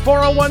America's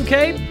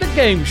 401k, the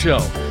game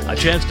show. A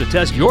chance to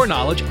test your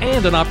knowledge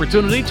and an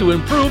opportunity to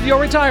improve your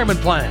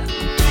retirement plan.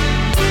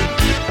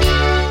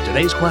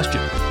 Today's question: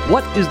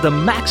 what is the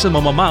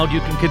maximum amount you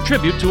can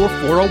contribute to a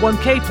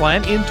 401k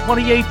plan in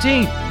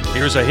 2018?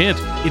 Here's a hint: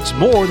 it's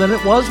more than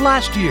it was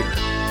last year.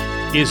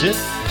 Is it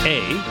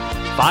A,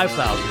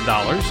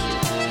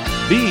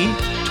 $5,000, B,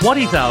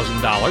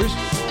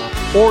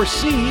 $20,000, or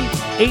C,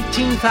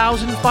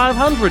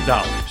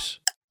 $18,500?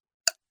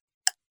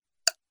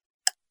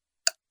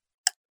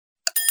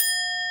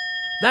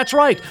 That's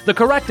right. The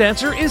correct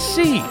answer is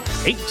C,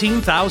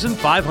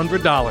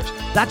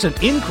 $18,500. That's an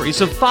increase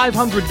of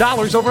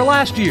 $500 over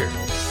last year.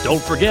 Don't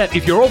forget,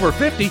 if you're over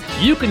 50,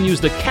 you can use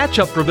the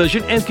catch-up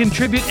provision and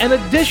contribute an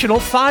additional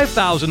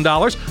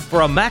 $5,000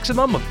 for a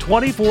maximum of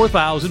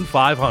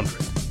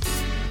 $24,500.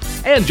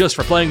 And just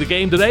for playing the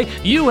game today,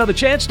 you have a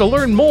chance to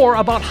learn more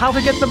about how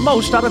to get the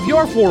most out of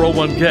your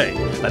 401k.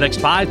 The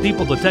next 5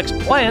 people to text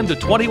PLAN to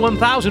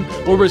 21,000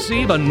 will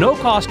receive a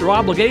no-cost or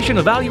obligation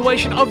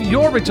evaluation of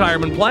your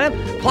retirement plan,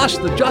 plus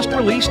the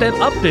just-released and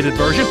updated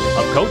version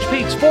of Coach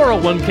Pete's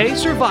 401k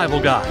Survival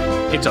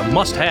Guide. It's a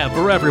must-have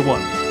for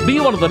everyone.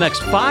 Be one of the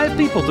next 5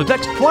 people to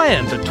text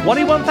PLAN to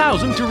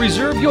 21,000 to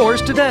reserve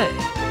yours today.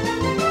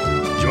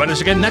 Join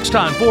us again next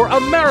time for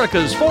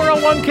America's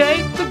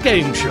 401k, the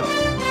game show.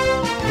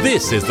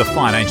 This is the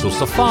Financial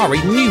Safari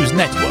News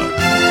Network.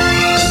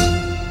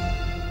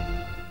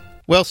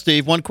 Well,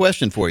 Steve, one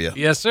question for you.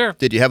 Yes, sir.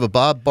 Did you have a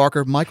Bob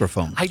Barker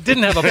microphone? I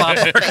didn't have a Bob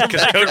Barker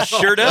Because Coach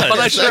sure does. but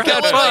I sure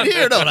had fun. Right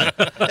here, don't I?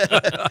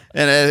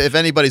 And if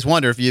anybody's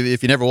wondering,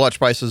 if you never watched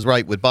Price is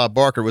Right with Bob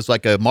Barker, it was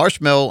like a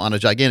marshmallow on a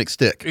gigantic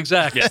stick.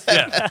 Exactly.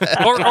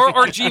 Yeah.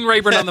 or Gene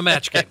Rayburn on the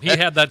Match Game. He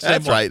had that same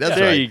That's one. right. That's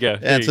There right. you go.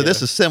 And so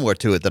this is similar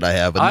to it that I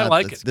have. I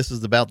like it. This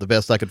is about the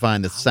best I could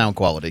find. The sound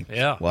quality.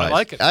 Yeah, I wise.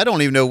 like it. I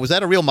don't even know. Was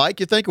that a real mic?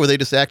 You think, or were they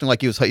just acting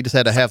like he just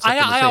had to have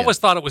something? I always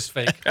thought it was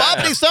fake.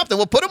 Bob needs something.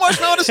 Well, put a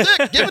marshmallow on a stick.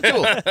 Give it to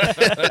him.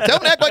 Tell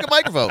him to act like a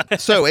microphone.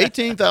 So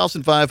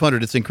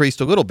 18,500. It's increased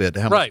a little bit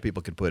to how much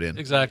people can put in.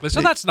 Exactly. So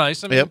that's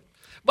nice. I mean, Yep.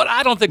 but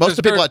I don't think Most of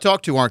the people I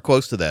talk to aren't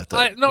close to that,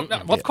 though. No,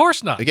 of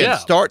course not. Again, yeah.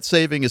 start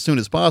saving as soon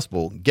as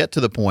possible. Get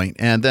to the point,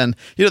 and then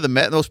the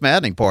most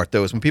maddening part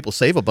though is when people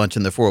save a bunch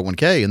in their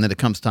 401k, and then it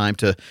comes time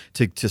to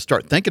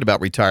start thinking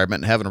about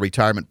retirement and having a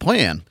retirement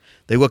plan.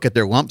 They look at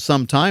their lump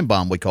sum time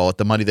bomb, we call it,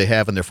 the money they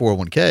have in their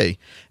 401k,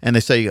 and they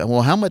say,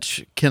 well, how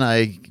much can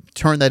I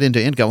turn that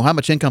into income? Well, how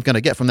much income can I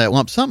get from that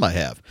lump sum I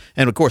have?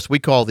 And, of course, we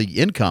call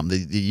the income,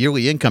 the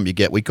yearly income you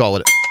get, we call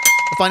it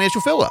a financial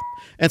fill-up.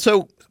 And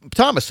so,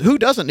 Thomas, who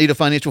doesn't need a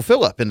financial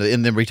fill-up in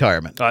the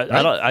retirement? Right?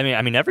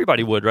 I mean,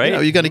 everybody would, right?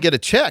 You're going to get a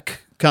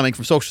check coming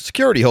from Social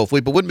Security,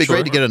 hopefully, but wouldn't it be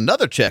great to get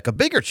another check, a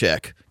bigger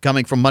check,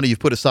 coming from money you've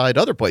put aside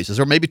other places,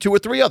 or maybe 2 or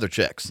 3 other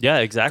checks? Yeah,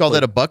 exactly. Call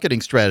that a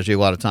bucketing strategy a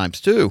lot of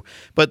times, too.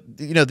 But,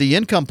 the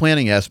income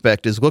planning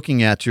aspect is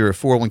looking at your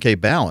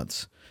 401k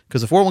balance,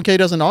 because the 401k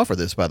doesn't offer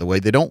this, by the way.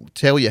 They don't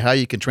tell you how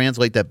you can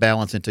translate that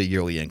balance into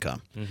yearly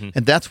income. Mm-hmm.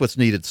 And that's what's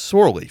needed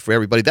sorely for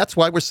everybody. That's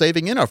why we're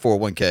saving in our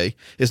 401k,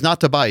 is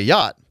not to buy a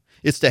yacht.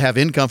 It's to have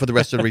income for the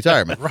rest of the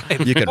retirement.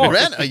 Right, you can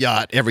rent a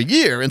yacht every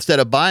year instead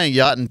of buying a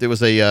yacht, and there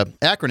was a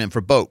acronym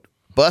for BOAT.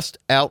 bust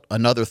out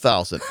another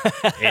 1,000.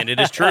 And it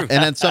is true. And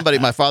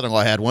then my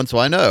father-in-law had one, so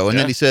I know. And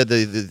then he said,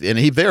 and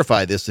he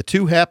verified this, the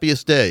 2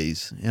 happiest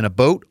days in a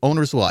boat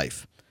owner's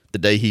life, the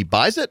day he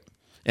buys it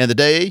and the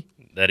day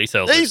that he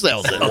sells he it.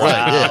 sells it.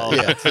 Right,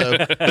 yeah.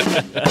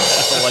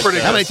 So,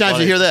 how many times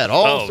you hear that?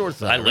 All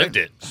sorts of I lived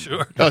it.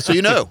 Sure. Oh, so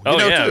you know. Oh, You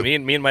know yeah. too.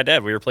 Me and my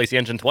dad, we replaced the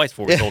engine twice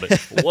before we sold it.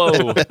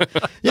 Whoa.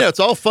 It's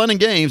all fun and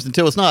games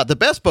until it's not. The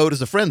best boat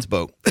is a friend's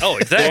boat. Oh,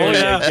 exactly. Oh,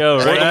 yeah. Go,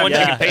 Or right? the one you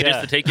Yeah, can pay yeah.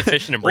 just to take you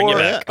fishing and bring you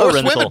back. Or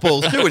rental. swimming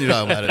pools, too, when you're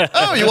talking about it.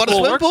 Oh, you want a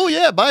swimming pool?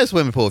 Yeah, buy a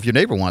swimming pool if your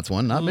neighbor wants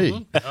one, not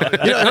me. I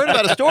heard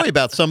about a story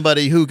about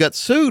somebody who got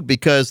sued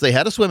because they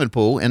had a swimming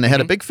pool and they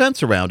had a big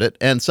fence around it,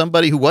 and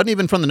somebody who wasn't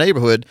even from the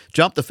neighborhood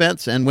jumped the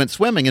fence and went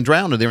swimming and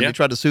drowned in there, and they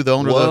tried to sue the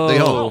owner of the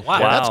home. Wow.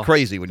 That's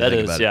crazy when you That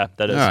think is, about it. yeah,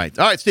 that is.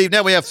 All right, Steve,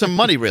 now we have some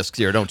money risks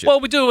here, don't you? Well,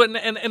 we do,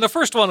 and the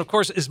first one, of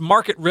course, is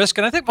market risk,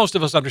 and I think most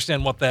of us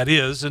understand what that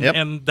is, and, Yep.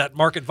 and that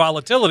market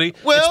volatility.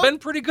 Well, it's been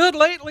pretty good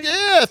lately.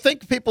 Yeah, I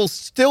think people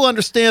still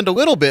understand a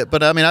little bit,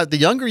 but I mean, the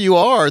younger you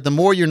are, the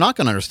more you're not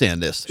going to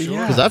understand this.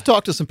 Because I've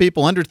talked to some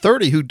people under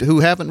 30 who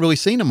haven't really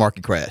seen a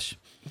market crash.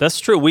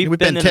 That's true. We've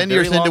been in 10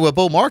 years into a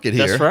bull market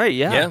here. That's right,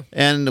 yeah. Yeah.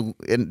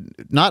 And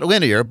not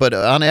linear, but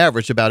on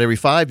average, about every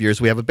 5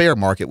 years, we have a bear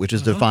market, which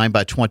is defined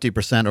by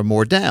 20% or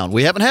more down.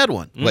 We haven't had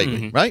one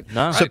lately, right?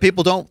 No. So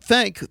people don't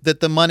think that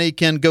the money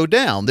can go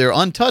down. They're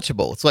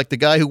untouchable. It's like the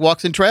guy who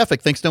walks in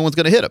traffic thinks no one's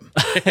going to hit him.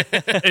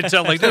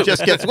 Until they do.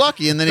 Just gets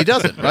lucky, and then he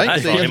doesn't, right? I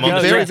So saw you have him to be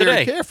on the very, street very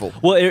today. careful.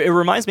 Well, it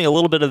reminds me a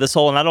little bit of this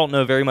whole, and I don't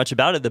know very much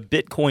about it, the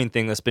Bitcoin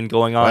thing that's been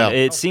going on. Wow.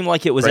 It seemed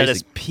like it was at Crazy.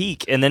 its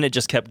peak, and then it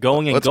just kept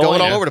going and It's going.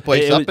 going all over the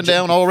place, It up was and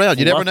down, all around.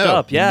 You never fluffed know.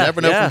 up. Yeah, You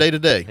never know yeah. from day to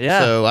day. Yeah.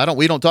 So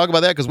we don't talk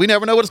about that because we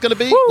never know what it's going to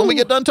be when we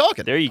get done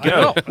talking. There you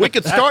go. We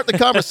could start the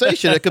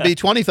conversation. It could be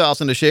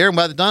 $20,000 a share, and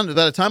by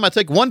the time I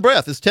take one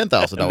breath, it's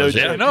 $10,000 No a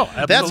share. joke. I know,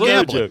 That's absolutely.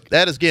 gambling. joke.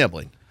 That is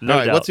gambling. No all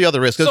right, doubt. what's the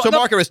other risk? So So,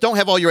 market risk, don't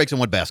have all your eggs in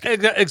one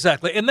basket.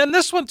 Exactly. And then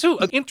this one, too,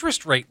 an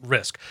interest rate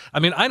risk. I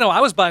mean, I know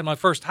I was buying my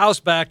first house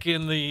back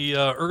in the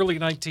early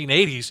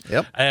 1980s,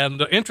 Yep.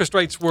 and interest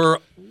rates were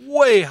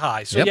way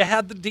high, so Yep. you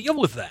had to deal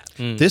with that.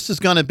 This is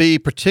going to be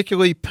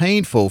particularly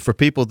painful for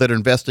people that are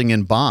investing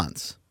in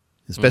bonds,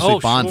 especially Oh,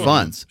 bond sure.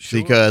 funds,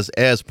 Sure. because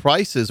as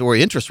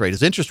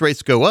interest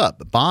rates go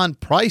up, bond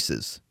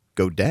prices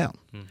go down.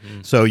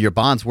 So your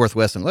bond's worth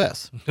less and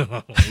less.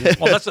 Well,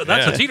 that's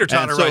a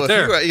teeter-totter And so right if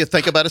there. you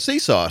think about a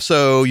seesaw.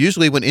 So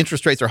usually when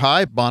interest rates are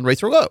high, bond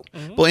rates are low.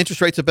 Well, interest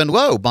rates have been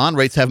low. Bond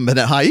rates haven't been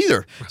that high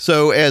either.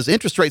 So as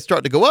interest rates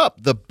start to go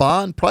up, the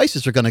bond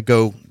prices are going to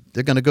go.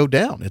 They're going to go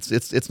down. It's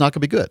not going to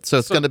be good. So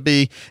it's going to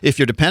be, if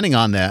you're depending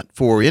on that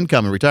for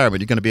income and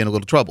retirement, you're going to be in a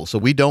little trouble. So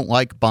we don't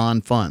like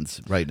bond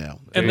funds right now.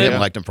 And we then-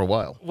 haven't liked them for a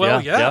while.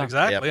 Well, Yeah, yeah, yeah.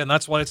 exactly. Yep. And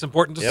that's why it's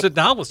important to Yep. sit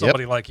down with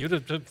somebody like you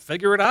to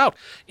figure it out.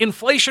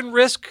 Inflation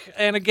risk,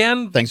 and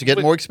again... Things are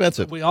getting more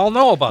expensive. We all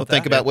know about that.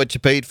 Think about what you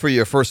paid for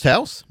your first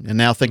house, and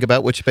now think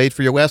about what you paid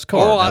for your last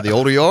car. Oh, Now, the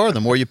older you are, the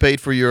more you paid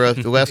for your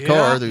the last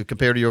car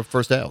compared to your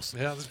first house.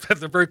 Yeah,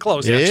 they're very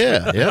close,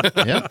 actually.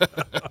 Yeah.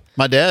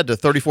 My dad,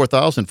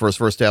 $34,000 for his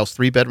first house,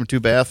 3-bedroom,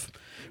 2-bath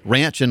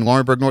ranch in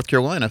Laurinburg, North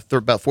Carolina,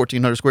 about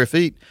 1,400 square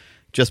feet.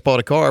 Just bought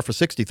a car for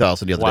 $60,000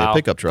 the other day, a Wow.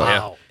 pickup truck.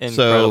 Wow. So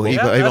Incredible. he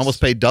Yeah, that's-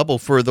 almost paid double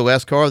for the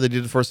last car than he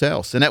did the first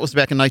house, and that was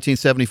back in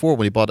 1974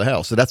 when he bought the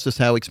house. So that's just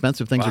how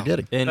expensive things are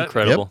getting.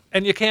 Incredible.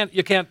 And you can't get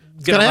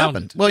It's going to around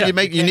happen. it. Well, Yeah, you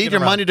can't need get your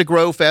around money it. to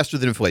grow faster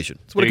than inflation.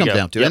 That's what There it you comes go.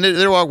 down to. Yep. And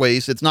there are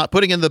ways. It's not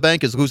putting in the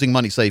bank is losing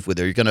money safe with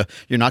it.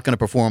 You're not going to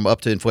perform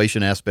up to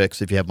inflation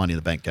aspects if you have money in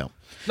the bank account.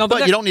 No, the but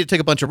next- you don't need to take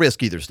a bunch of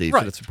risk either, Steve.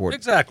 Right, So that's important.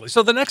 exactly.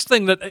 So the next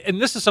thing and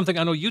this is something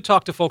I know you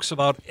talk to folks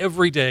about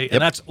every day,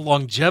 and that's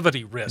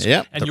longevity risk.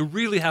 Yep. And you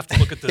really have to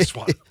look at this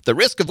one. The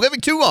risk of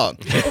living too long.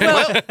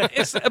 Well,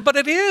 but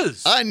it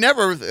is. I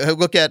never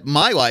look at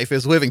my life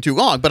as living too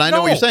long, but I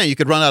know what No. you're saying. You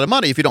could run out of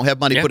money if you don't have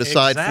money put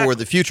aside exactly. for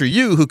the future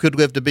you who could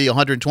live to be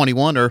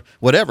 121 or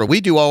whatever. We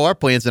do all our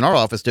plans in our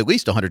office to at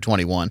least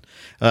 121.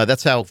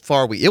 That's how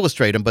far we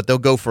illustrate them, but they'll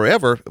go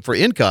forever for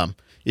income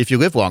if you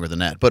live longer than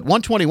that. But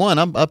 121,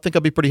 I think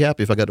I'd be pretty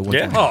happy if I got to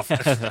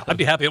 121. Oh, I'd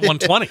be happy at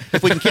 120.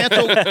 If we can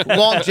cancel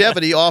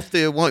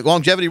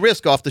longevity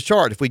risk off the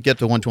chart, if we get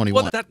to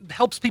 121. Well, that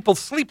helps people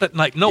sleep at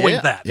night knowing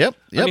that. Yep.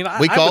 I mean,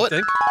 We I call would it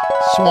think.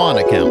 SWAN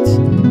accounts.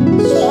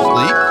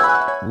 Sleep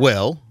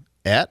well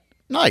at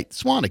night.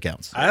 SWAN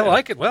accounts. I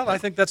like it. Well, I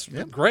think that's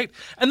great.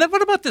 And then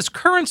what about this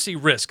currency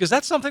risk? Is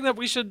that something that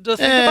we should think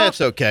about?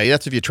 It's okay.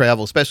 That's if you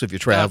travel, especially if you're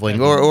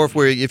traveling, or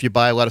if you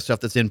buy a lot of stuff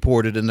that's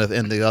imported and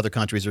the other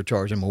countries are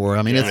charging more.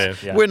 I mean,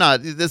 we're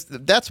not.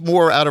 That's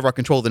more out of our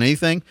control than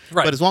anything.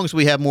 Right. But as long as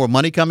we have more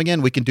money coming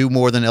in, we can do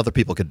more than other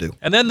people could do.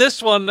 And then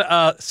this one,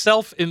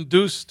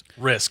 self-induced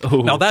risk.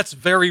 Now that's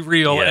very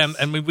real, Yes.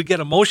 and we get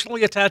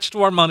emotionally attached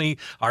to our money,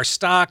 our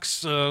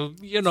stocks.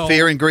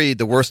 Fear and greed,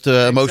 the worst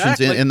emotions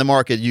Exactly. in the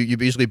market. You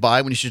usually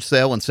buy when you should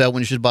sell and sell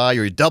when you should buy,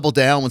 or you double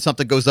down when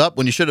something goes up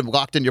when you should have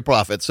locked in your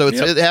profits. So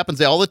it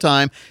happens all the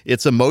time.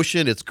 It's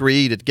emotion, it's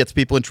greed, it gets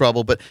people in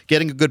trouble. But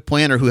getting a good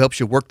planner who helps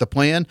you work the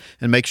plan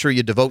and make sure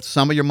you devote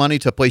some of your money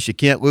to a place you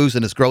can't lose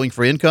and is growing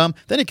for income,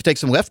 then you can take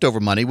some leftover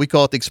money. We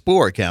call it the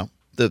Explorer account.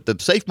 the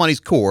safe money's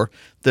core.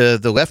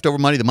 The leftover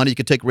money, the money you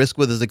can take risk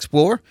with, is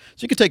Explorer.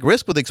 So you can take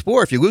risk with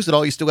Explorer. If you lose it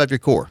all, you still have your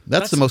core.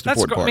 That's the most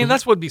important part. I mean,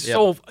 that's what would be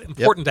so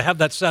important to have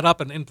that set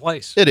up and in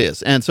place. It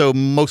is. And so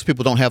most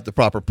people don't have the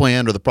proper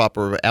plan or the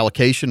proper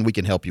allocation. We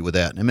can help you with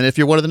that. I mean, if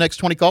you're one of the next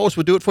 20 callers,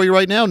 we'll do it for you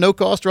right now. No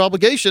cost or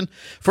obligation.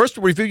 First,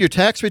 we'll review your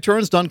tax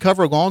returns to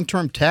uncover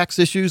long-term tax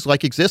issues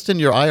like exist in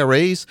your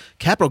IRAs,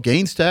 capital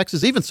gains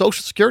taxes, even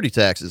Social Security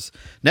taxes.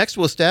 Next,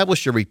 we'll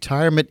establish your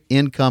retirement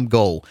income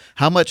goal,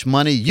 how much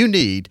money you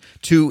need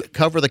to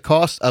cover the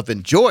cost of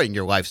enjoying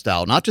your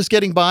lifestyle, not just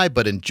getting by,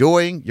 but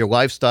enjoying your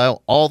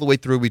lifestyle all the way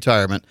through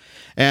retirement.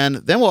 And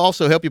then we'll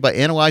also help you by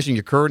analyzing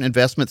your current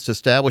investments to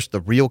establish the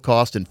real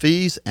cost and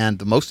fees. And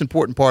the most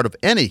important part of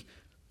any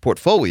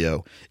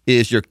portfolio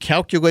is your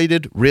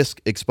calculated risk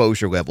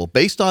exposure level.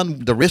 Based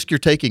on the risk you're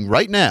taking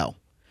right now,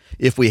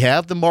 if we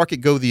have the market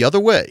go the other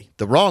way,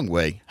 the wrong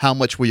way, how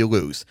much will you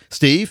lose?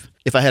 Steve,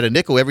 if I had a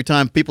nickel every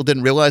time people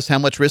didn't realize how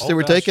much risk they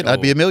were taking,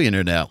 I'd be a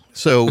millionaire now.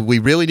 So we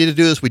really need to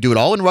do this. We do it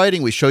all in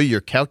writing. We show you your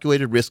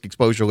calculated risk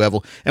exposure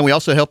level, and we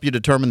also help you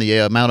determine the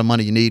amount of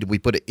money you need. We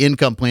put an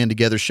income plan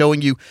together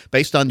showing you,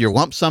 based on your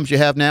lump sums you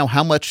have now,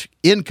 how much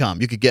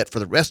income you could get for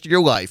the rest of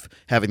your life,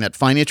 having that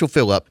financial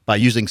fill-up by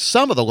using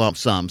some of the lump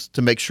sums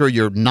to make sure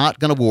you're not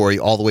going to worry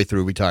all the way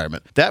through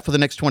retirement. That for the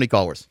next 20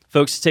 callers.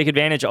 Folks, to take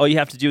advantage, all you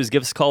have to do is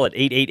give us a call at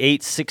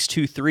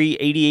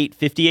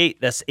 888-623-8858.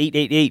 That's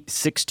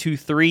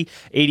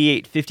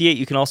 888-623-8858.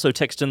 You can also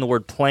text in the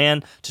word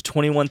plan to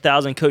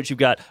 21,000. Coach, you've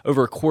got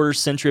over a quarter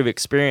century of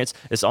experience.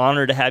 It's an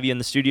honor to have you in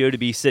the studio, to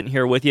be sitting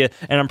here with you.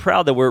 And I'm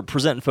proud that we're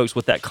presenting folks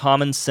with that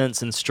common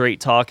sense and straight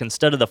talk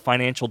instead of the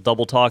financial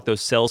double talk, those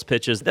sales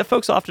pitches that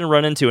folks often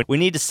run into. We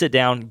need to sit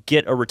down,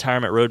 get a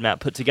retirement roadmap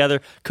put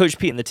together. Coach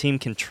Pete and the team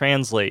can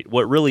translate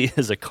what really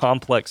is a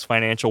complex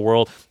financial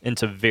world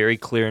into very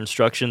clear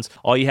instructions.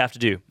 All you have to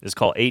do is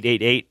call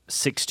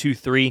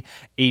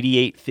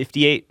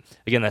 888-623-8858.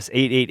 Again, that's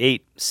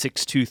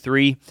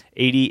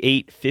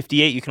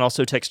 888-623-8858. You can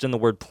also text in the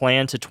word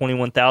plan to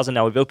 21,000.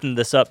 Now, we've opened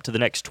this up to the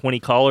next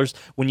 20 callers.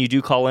 When you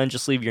do call in,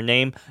 just leave your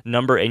name,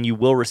 number, and you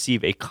will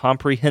receive a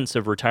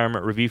comprehensive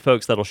retirement review,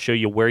 folks, that'll show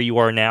you where you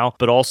are now,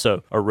 but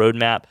also a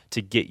roadmap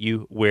to get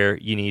you where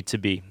you need to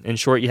be. In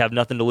short, you have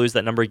nothing to lose.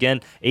 That number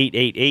again,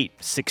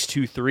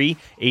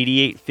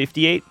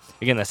 888-623-8858.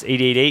 Again, that's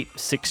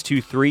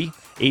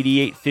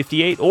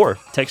 888-623-8858, or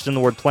text in the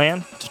word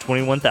plan to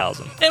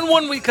 21,000. And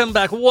when we come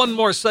back, one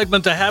more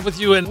segment to have with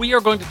you, and we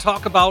are going to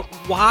talk about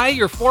why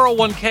your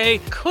 401k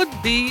could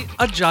be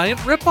a giant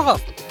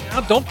ripoff.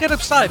 Now, don't get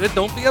excited.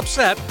 Don't be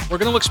upset. We're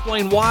going to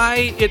explain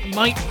why it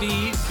might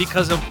be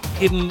because of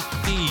hidden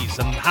fees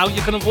and how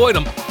you can avoid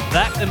them.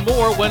 That and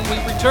more when we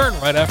return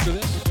right after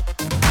this.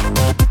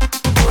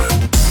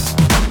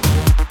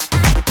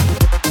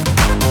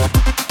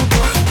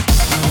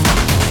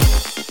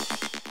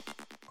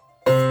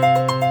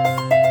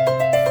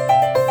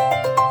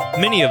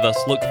 Many of us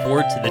look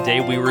forward to the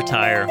day we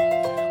retire.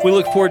 We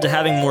look forward to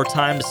having more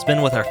time to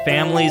spend with our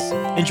families,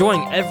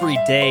 enjoying every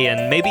day,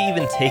 and maybe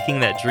even taking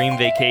that dream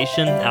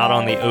vacation out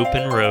on the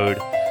open road.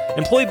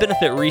 Employee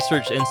Benefit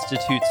Research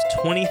Institute's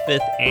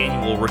 25th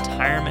Annual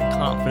Retirement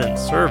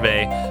Confidence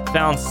Survey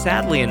found,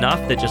 sadly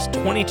enough, that just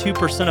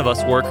 22% of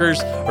us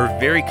workers are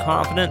very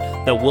confident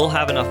that we'll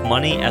have enough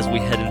money as we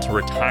head into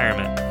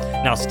retirement.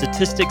 Now,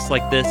 statistics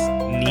like this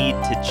need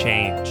to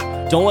change.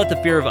 Don't let the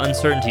fear of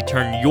uncertainty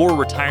turn your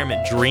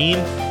retirement dream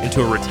into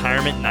a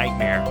retirement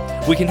nightmare.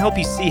 We can help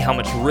you see how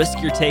much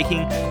risk you're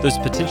taking, those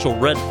potential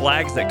red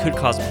flags that could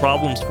cause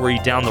problems for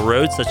you down the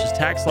road, such as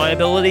tax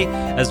liability,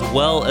 as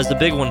well as the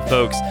big one,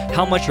 folks.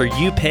 How much are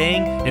you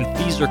paying in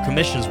fees or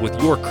commissions with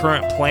your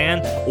current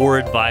plan or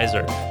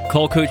advisor?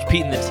 Call Coach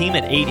Pete and the team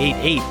at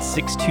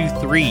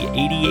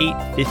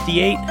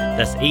 888-623-8858.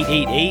 That's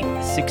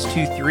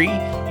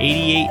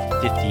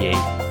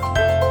 888-623-8858.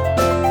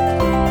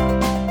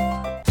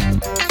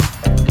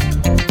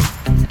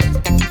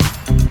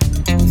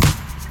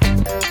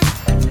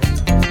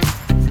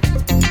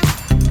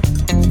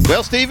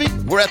 Well, Stevie,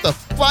 we're at the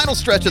final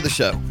stretch of the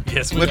show.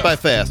 Yes, we went are. by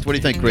fast. What do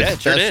you think, Chris? Yeah,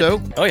 it sure Fast did. show?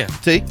 Oh, yeah.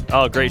 T?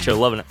 Oh, great show.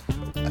 Loving it.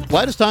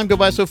 Why does time go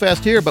by so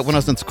fast here? But when I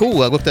was in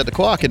school, I looked at the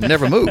clock and it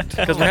never moved.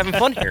 Because we're having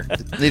fun here.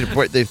 They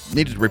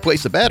needed to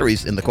replace the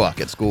batteries in the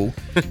clock at school.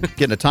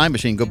 Get in a time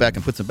machine, go back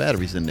and put some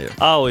batteries in there.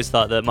 I always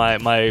thought that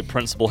my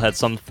principal had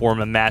some form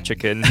of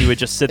magic, and he would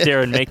just sit there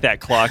and make that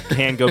clock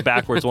hand go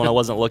backwards when I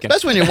wasn't looking.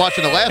 Especially when you're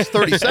watching the last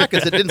 30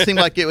 seconds, it didn't seem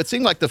like it would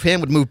seem like the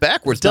hand would move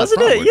backwards. Doesn't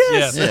not it? forwards.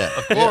 Yes. Yeah,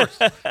 of course.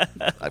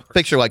 I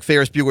picture like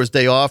Ferris Bueller's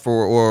Day Off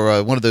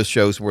or one of those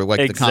shows where like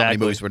the comedy Exactly.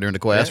 movies were during the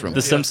classroom.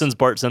 The Simpsons,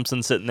 Bart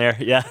Simpson sitting there.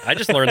 Yeah. I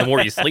just learned the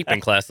more you sleep in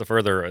class, the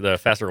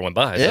faster it went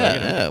by. So,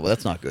 Yeah, well,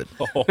 that's not good.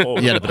 You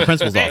end up in the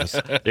principal's office.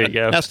 There you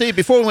go. Now, Steve,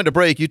 before we went to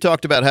break, you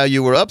talked about how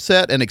you were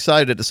upset and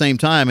excited at the same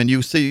time, and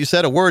you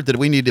said a word that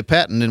we need to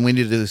patent and we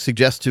need to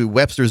suggest to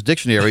Webster's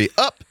dictionary: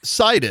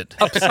 upsided.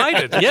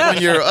 Upsided, yeah.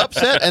 When you're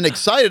upset and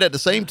excited at the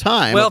same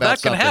time. Well, about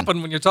that can something.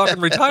 happen when you're talking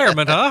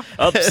retirement, huh?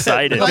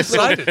 Upsided. Nice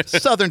little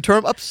Upsided. Southern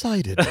term,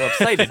 upsided.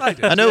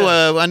 excited. I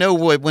know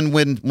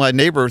when my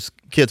neighbors'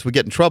 kids would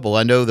get in trouble,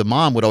 I know the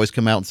mom would always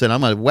come out and say,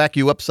 "I'm going to whack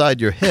you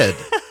upside your head."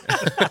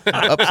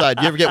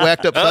 Upside. You ever get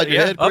whacked upside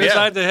your head? Chris?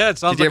 Upside the head.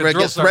 Sounds Did you like a ever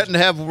drill get threatened to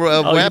have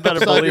whap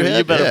better upside your believe it. head?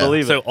 You better Yeah.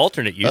 believe it. So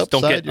alternate use,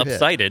 don't Upside get your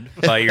head. upsided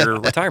by your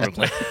retirement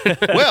plan.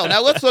 Well,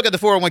 now let's look at the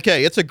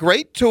 401k. It's a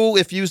great tool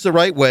if used the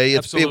right way. It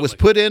was Absolutely.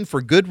 put in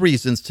for good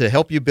reasons to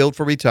help you build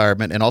for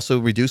retirement and also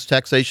reduce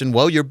taxation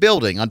while you're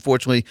building.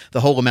 Unfortunately,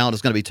 the whole amount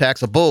is going to be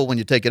taxable when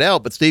you take it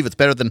out. But, Steve, it's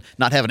better than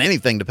not having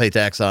anything to pay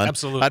tax on.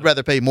 Absolutely. I'd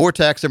rather pay more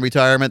tax in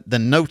retirement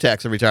than no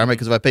tax in retirement,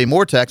 because if I pay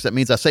more tax, that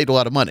means I saved a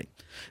lot of money.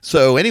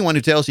 So anyone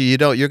who tells you you're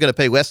going to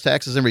pay less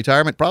taxes in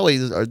retirement, probably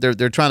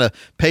they're trying to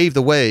pave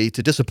the way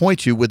to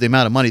disappoint you with the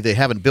amount of money they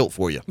haven't built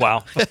for you.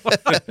 Wow.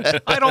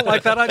 I don't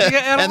like that idea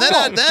at And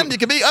all. then you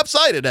can be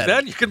upsided at it.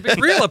 Then you can be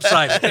real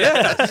upsided.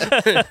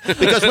 Yeah.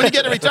 Because when you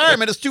get to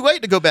retirement, it's too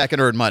late to go back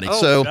and earn money.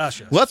 Oh, So gosh,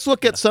 yes. let's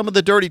look at some of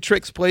the dirty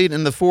tricks played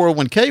in the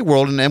 401k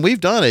world. And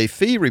we've done a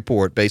fee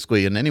report,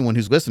 basically, and anyone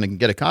who's listening can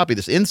get a copy of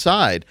this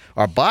inside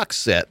our box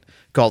set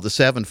called the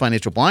 7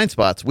 Financial Blind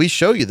Spots. We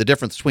show you the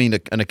difference between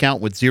an account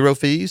with 0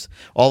 fees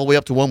all the way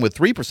up to one with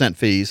 3%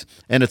 fees,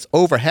 and it's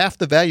over half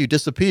the value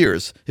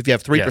disappears if you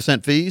have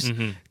 3% fees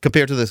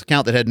compared to this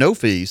account that had no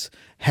fees.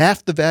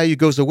 Half the value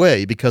goes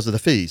away because of the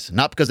fees,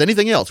 not because of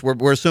anything else.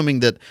 We're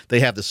assuming that they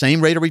have the same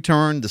rate of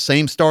return, the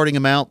same starting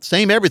amount,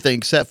 same everything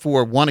except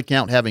for one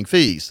account having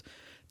fees.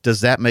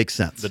 Does that make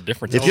sense? The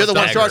difference If is you're the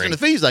one staggering. charging the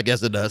fees, I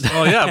guess it does.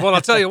 Oh, yeah. Well, I'll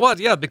tell you what.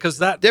 Yeah, because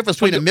that Difference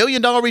between $1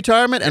 million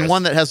retirement and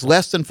one that has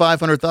less than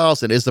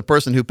 $500,000 is the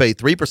person who paid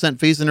 3%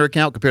 fees in their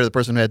account compared to the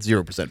person who had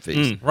 0%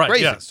 fees. Right,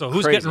 Crazy. yeah. So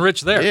who's Crazy. getting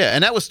rich there? Yeah,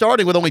 and that was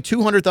starting with only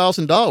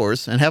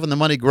 $200,000 and having the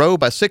money grow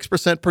by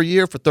 6% per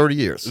year for 30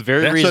 years.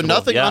 Very So reasonable.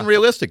 nothing Yeah.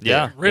 unrealistic there.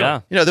 Yeah. Really?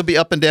 Yeah. You know, there'll be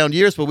up and down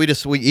years, but we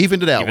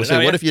evened it out. We Evened said,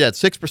 out, what yeah. if you had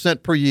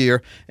 6% per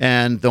year,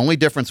 and the only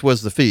difference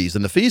was the fees,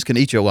 and the fees can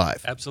eat you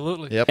alive.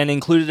 Absolutely. Yep. And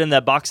included in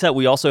that box set,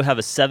 we also have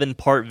a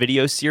 7-part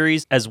video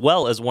series, as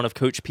well as one of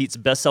Coach Pete's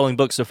best-selling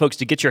books. So, folks,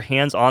 to get your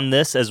hands on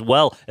this, as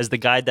well as the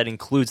guide that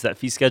includes that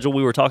fee schedule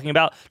we were talking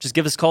about, just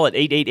give us a call at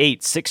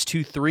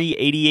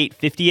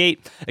 888-623-8858.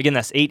 Again,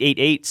 that's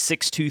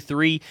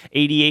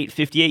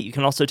 888-623-8858. You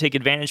can also take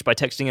advantage by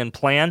texting in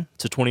PLAN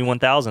to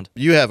 21,000.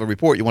 You have a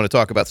report you want to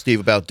talk about, Steve,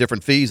 about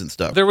different fees and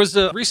stuff. There was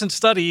a recent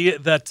study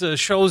that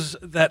shows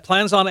that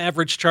plans on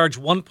average charge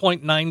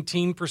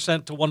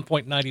 1.19% to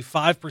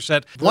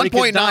 1.95%. Break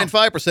it down.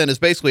 1.95% is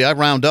basically, I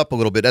round up a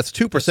little bit, that's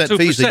 2%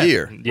 fees a 2%.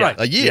 year. Right.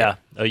 A year. Yeah,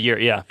 a year,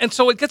 yeah. And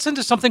so it gets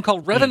into something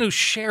called revenue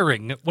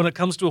sharing when it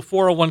comes to a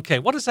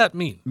 401k. What does that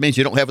mean? It means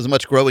you don't have as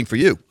much growing for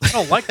you. I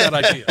don't like that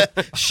idea.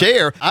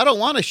 Share. I don't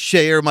want to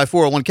share my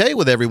 401k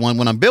with everyone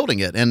when I'm building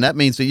it. And that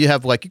means that you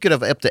could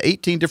have up to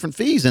 18 different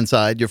fees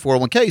inside your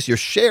 401k. So you're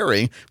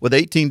sharing with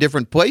 18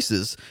 different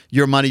places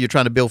your money you're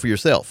trying to build for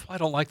yourself. I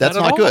don't like That's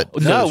that at not all. good.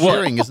 No, well-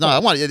 sharing is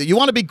not. You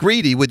want to be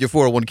greedy with your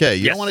 401k.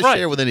 You Yes, don't want to right.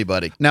 share with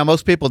anybody. Now,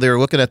 most people, they're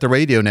looking at the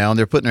radio now and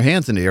they're putting their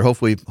hands in the air,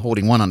 hopefully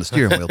holding one on the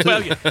steering wheel too.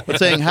 Well, yeah. But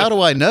saying, how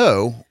do I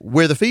know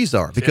where the fees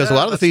are? Because a Yeah,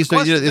 lot of the that's the fees,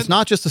 question, it's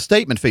not just a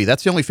statement fee.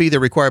 That's the only fee they're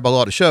required by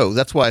law to show.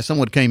 That's why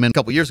someone came in a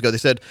couple years ago. They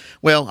said,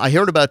 well, I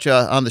heard about you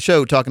on the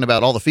show talking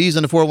about all the fees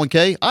in the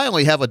 401k. I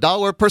only have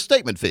 $1 per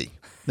statement fee.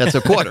 That's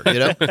a quarter, you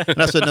know?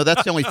 And I said, no,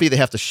 that's the only fee they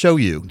have to show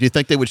you. Do you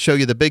think they would show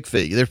you the big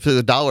fee? There's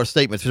a $1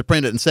 statement to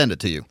print it and send it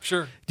to you.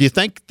 Sure. Do you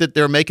think that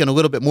they're making a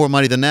little bit more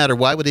money than that, or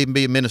why would they even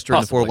be administered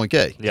Possibly. in the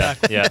 401k? Yeah,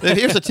 yeah.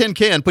 Here's a tin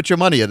can. Put your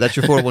money in. That's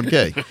your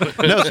 401k.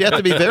 No, so you have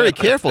to be very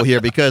careful here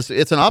because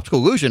it's an optical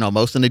illusion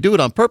almost, and they do it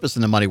on purpose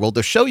in the money world.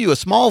 They'll show you a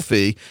small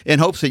fee in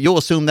hopes that you'll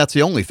assume that's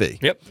the only fee.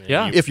 Yep.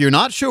 Yeah. If you're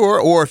not sure,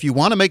 or if you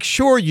want to make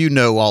sure you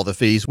know all the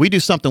fees, we do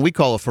something we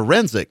call a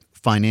forensic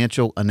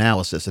financial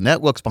analysis, and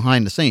that looks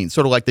behind the scenes,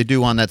 sort of like they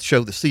do on that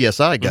show, the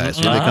CSI guys.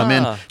 You know, they come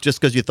in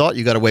just because you thought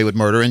you got away with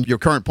murder, and your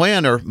current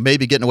plan, or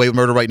maybe getting away with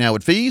murder right now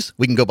with fees,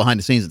 we can go behind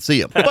the scenes and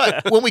see them.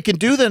 But when we can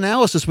do the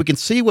analysis, we can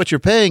see what you're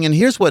paying, and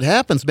here's what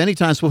happens many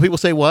times when people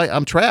say, well,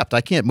 I'm trapped.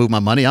 I can't move my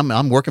money.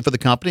 I'm working for the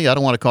company. I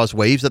don't want to cause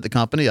waves at the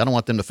company. I don't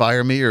want them to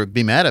fire me or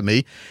be mad at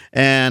me,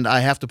 and I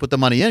have to put the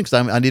money in because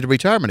I need a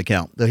retirement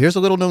account. Now, here's a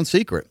little known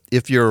secret.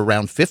 If you're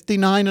around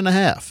 59 and a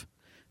half,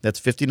 that's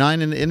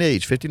 59 in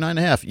age, 59 and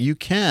a half. You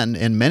can,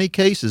 in many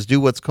cases, do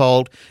what's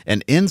called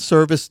an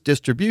in-service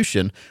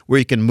distribution, where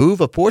you can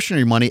move a portion of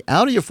your money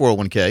out of your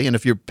 401k. And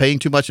if you're paying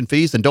too much in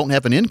fees and don't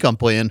have an income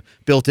plan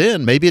built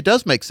in, maybe it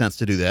does make sense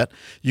to do that.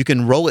 You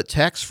can roll it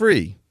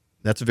tax-free.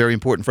 That's a very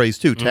important phrase,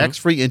 too.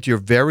 Tax-free into your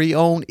very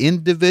own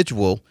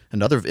individual,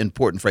 another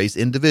important phrase,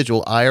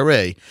 individual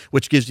IRA,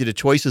 which gives you the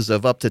choices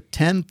of up to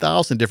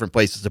 10,000 different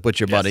places to put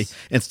your money.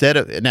 Instead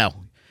of, now,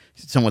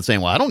 Someone's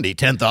saying, well, I don't need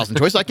 10,000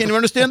 choices. I can't even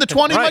understand the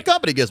 20 my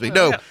company gives me.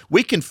 No,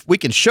 we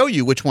can show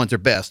you which ones are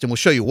best, and we'll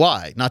show you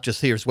why. Not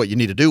just here's what you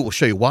need to do. We'll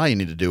show you why you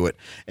need to do it.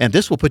 And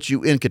this will put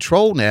you in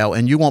control now,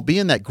 and you won't be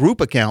in that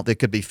group account that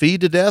could be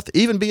feed to death,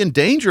 even be in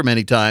danger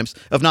many times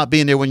of not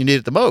being there when you need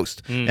it the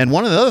most. And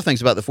one of the other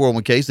things about the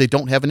 401k is they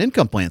don't have an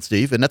income plan,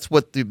 Steve, and that's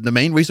what the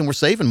main reason we're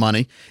saving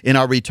money in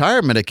our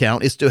retirement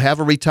account is to have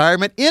a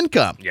retirement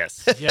income.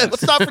 Yes.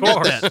 Let's not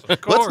forget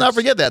that. Let's not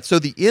forget that. So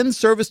the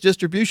in-service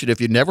distribution, if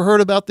you've never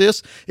heard about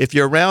this, if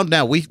you're around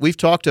now, we've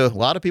talked to a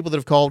lot of people that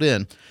have called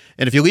in.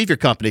 And if you leave your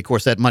company, of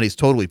course, that money is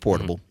totally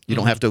portable. You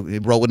don't have to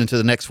roll it into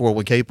the next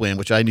 401k plan,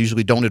 which I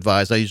usually don't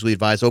advise. I usually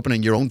advise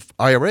opening your own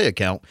IRA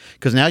account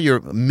because now you're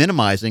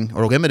minimizing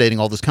or eliminating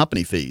all those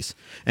company fees.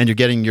 And you're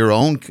getting your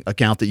own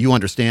account that you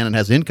understand and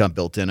has income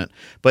built in it.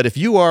 But if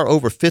you are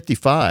over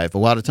 55, a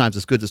lot of times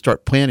it's good to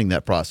start planning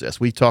that process.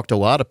 We've talked to a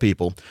lot of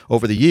people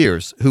over the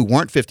years who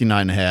weren't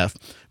 59 and a half,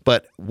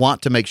 but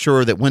want to make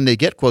sure that when they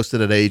get close to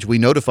that age, we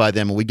notify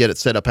them and we get it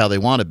set up how they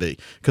want to be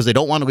because they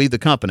don't want to leave the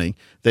company.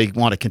 They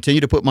want to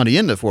continue to put money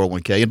in the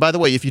 401k. And by the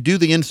way, if you do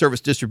the in-service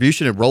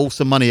distribution and roll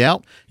some money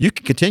out, you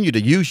can continue to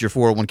use your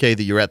 401k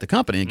that you're at the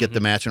company and get the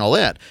match and all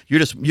that. You're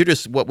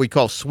just what we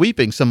call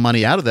sweeping some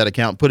money out of that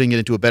account, putting it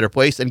into a better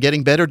place and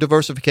getting better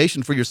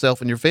diversification for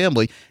yourself and your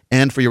family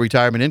and for your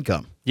retirement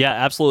income. Yeah,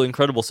 absolutely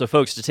incredible. So,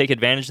 folks, to take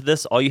advantage of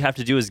this, all you have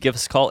to do is give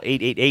us a call,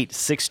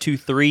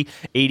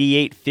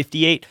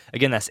 888-623-8858.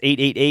 Again, that's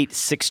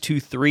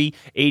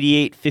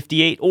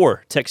 888-623-8858,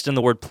 or text in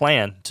the word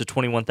PLAN to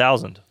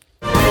 21,000.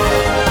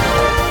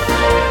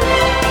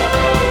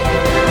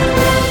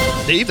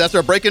 Steve, that's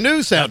our breaking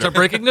news sounder. That's our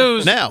breaking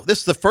news. Now, this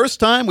is the first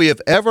time we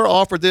have ever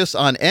offered this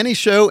on any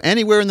show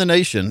anywhere in the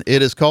nation.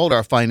 It is called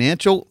our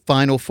Financial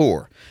Final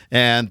Four.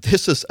 And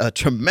this is a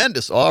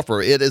tremendous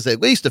offer. It is at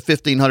least a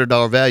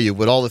 $1,500 value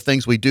with all the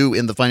things we do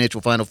in the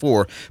Financial Final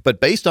Four. But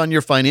based on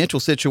your financial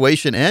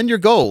situation and your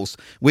goals,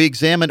 we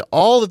examined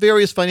all the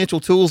various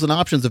financial tools and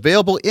options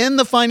available in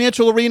the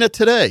financial arena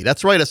today.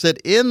 That's right. I said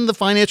in the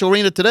financial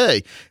arena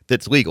today.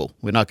 That's legal.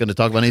 We're not going to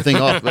talk about anything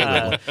off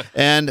legal.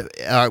 And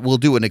we'll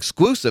do an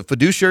exclusive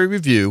fiduciary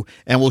review,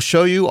 and we'll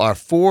show you our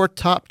 4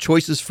 top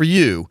choices for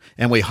you.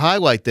 And we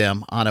highlight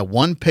them on a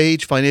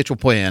one-page financial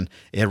plan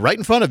and right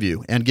in front of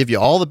you and give you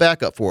all the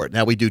backup for it.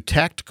 Now, we do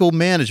tactical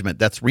management.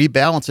 That's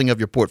rebalancing of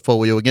your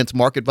portfolio against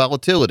market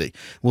volatility.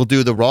 We'll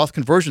do the Roth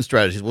conversion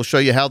strategies. We'll show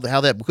you how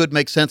that could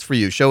make sense for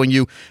you, showing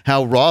you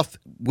how Roth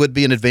would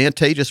be an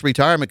advantageous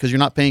retirement because you're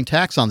not paying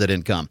tax on that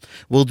income.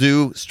 We'll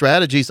do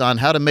strategies on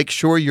how to make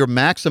sure you're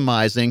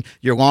maximizing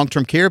your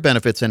long-term care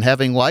benefits and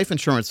having life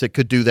insurance that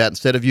could do that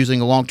instead of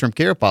using a long-term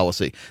care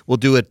policy. We'll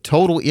do a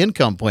total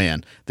income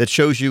plan that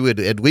shows you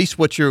at least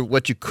what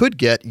you could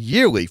get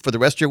yearly for the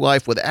rest of your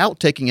life without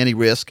taking any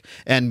risk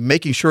and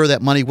making sure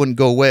that money wouldn't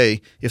go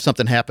away if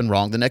something happened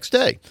wrong the next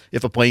day.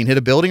 If a plane hit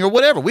a building or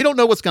whatever, we don't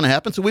know what's going to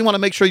happen, so we want to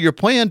make sure your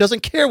plan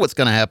doesn't care what's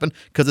going to happen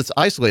because it's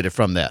isolated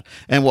from that.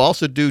 And we'll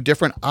also do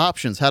different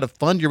options, how to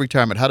fund your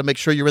retirement, how to make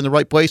sure you're in the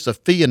right place, a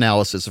fee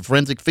analysis, a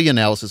forensic fee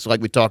analysis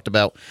like we talked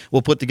about.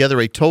 We'll put together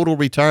a total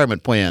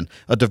retirement plan,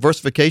 a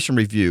diversification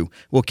review.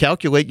 We'll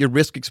calculate your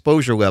risk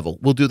exposure level.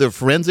 We'll do the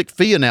forensic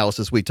fee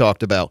analysis we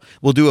talked about.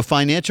 We'll do a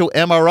financial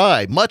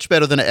MRI, much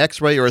better than an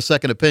X-ray or a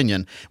second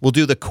opinion. We'll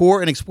do the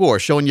core and explore,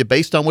 showing you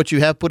based on what you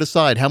have put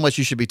aside, how much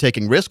you should be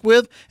taking risk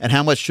with and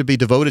how much should be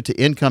devoted to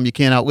income you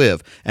can't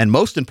outlive. And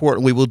most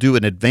importantly, we'll do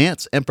an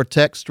advance and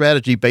protect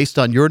strategy based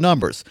on your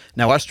numbers.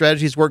 Now, our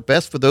strategies work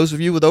best for those of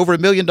you with over $1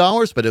 million,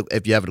 but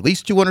if you have at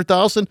least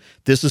 $200,000,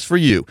 this is for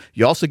you.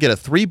 You also get a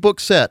 3-book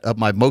set of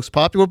my most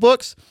popular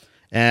books,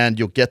 and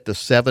you'll get the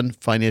 7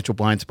 Financial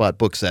Blind Spot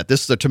book set.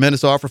 This is a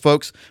tremendous offer,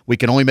 folks. We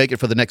can only make it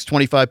for the next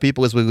 25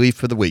 people as we leave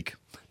for the week.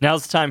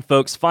 Now's the time,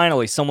 folks.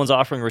 Finally, someone's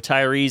offering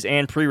retirees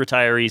and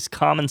pre-retirees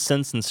common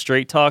sense and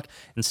straight talk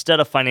instead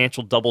of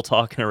financial double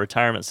talk and a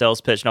retirement sales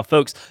pitch. Now,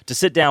 folks, to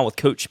sit down with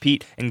Coach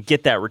Pete and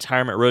get that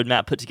retirement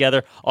roadmap put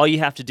together, all you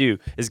have to do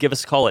is give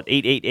us a call at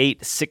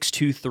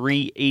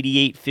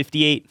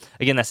 888-623-8858.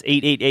 Again, that's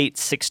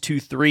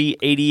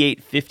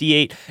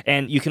 888-623-8858.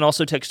 And you can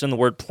also text in the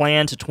word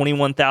PLAN to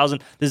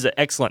 21,000. This is an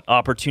excellent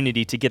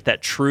opportunity to get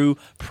that true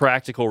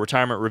practical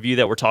retirement review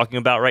that we're talking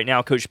about right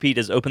now. Coach Pete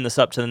has opened this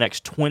up to the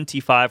next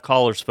 25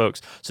 callers,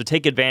 folks. So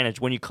take advantage.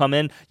 When you come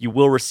in, you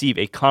will receive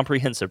a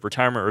comprehensive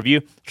retirement review.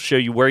 It'll show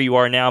you where you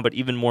are now, but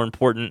even more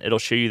important, it'll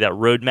show you that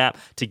roadmap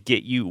to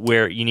get you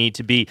where you need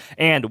to be.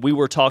 And we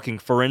were talking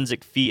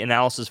forensic fee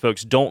analysis,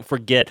 folks. Don't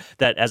forget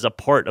that as a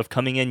part of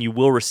coming in, you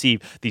will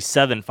receive the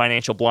 7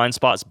 Financial Blind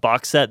Spots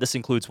box set. This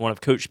includes one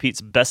of Coach Pete's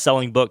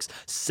best-selling books,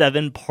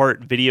 7-part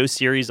video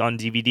series on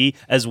DVD,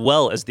 as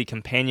well as the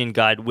companion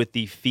guide with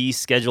the fee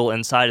schedule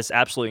inside. It's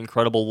absolutely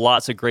incredible.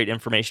 Lots of great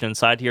information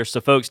inside here.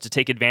 So, folks, to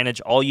take advantage,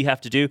 all you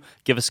have to do,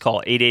 give us a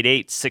call,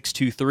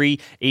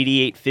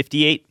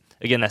 888-623-8858.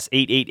 Again, that's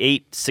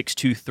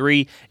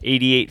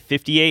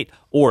 888-623-8858.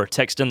 or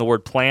text in the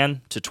word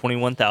PLAN to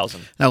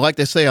 21,000. Now, like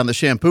they say on the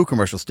shampoo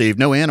commercial, Steve,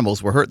 no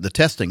animals were hurt in the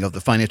testing of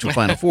the Financial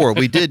Final Four.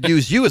 We did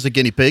use you as a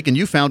guinea pig, and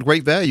you found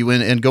great value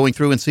in going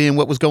through and seeing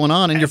what was going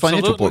on in your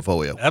financial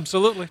portfolio.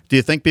 Absolutely. Do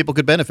you think people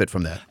could benefit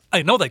from that?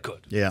 I know they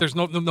could. Yeah. There's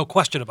no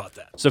question about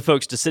that. So,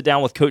 folks, to sit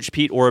down with Coach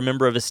Pete or a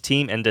member of his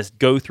team and to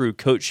go through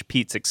Coach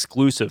Pete's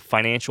exclusive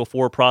Financial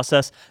Four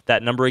process,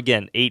 that number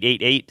again,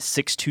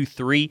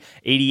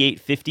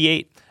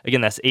 888-623-8858.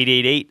 Again, that's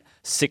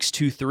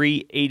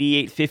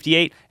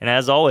 888-623-8858. And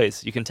as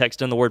always, you can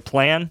text in the word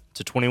PLAN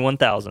to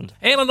 21,000.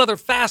 And another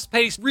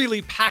fast-paced,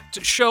 really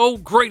packed show.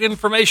 Great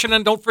information.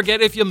 And don't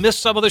forget, if you missed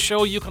some of the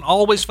show, you can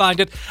always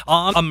find it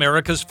on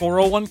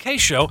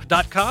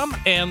americas401kshow.com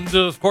and,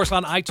 of course,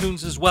 on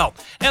iTunes as well.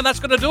 And that's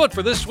going to do it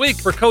for this week.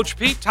 For Coach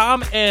Pete,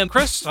 Tom, and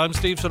Chris, I'm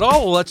Steve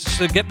Siddall.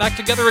 Let's get back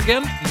together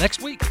again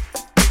next week.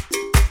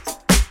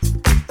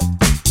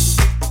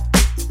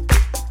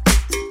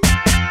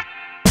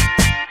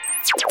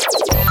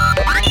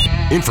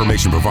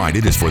 Information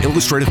provided is for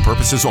illustrative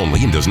purposes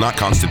only and does not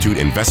constitute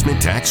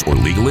investment, tax, or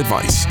legal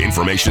advice.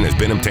 Information has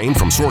been obtained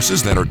from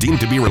sources that are deemed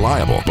to be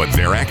reliable, but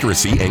their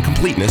accuracy and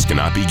completeness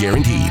cannot be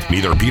guaranteed.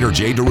 Neither Peter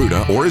J.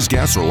 D'Arruda or his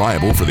guests are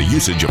liable for the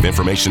usage of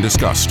information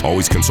discussed.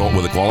 Always consult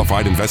with a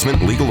qualified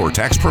investment, legal, or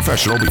tax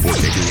professional before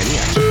taking any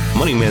action.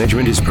 Money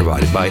management is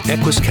provided by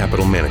Equus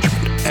Capital Management.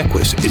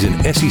 Equus is an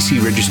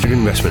SEC-registered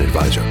investment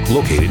advisor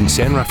located in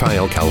San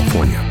Rafael,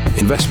 California.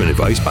 Investment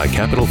advice by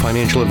Capital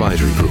Financial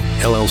Advisory Group,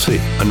 LLC,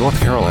 a North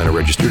Carolina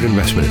registered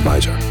investment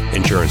advisor.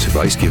 Insurance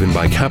advice given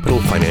by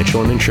Capital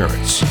Financial and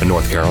Insurance, a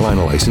North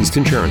Carolina licensed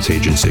insurance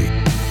agency.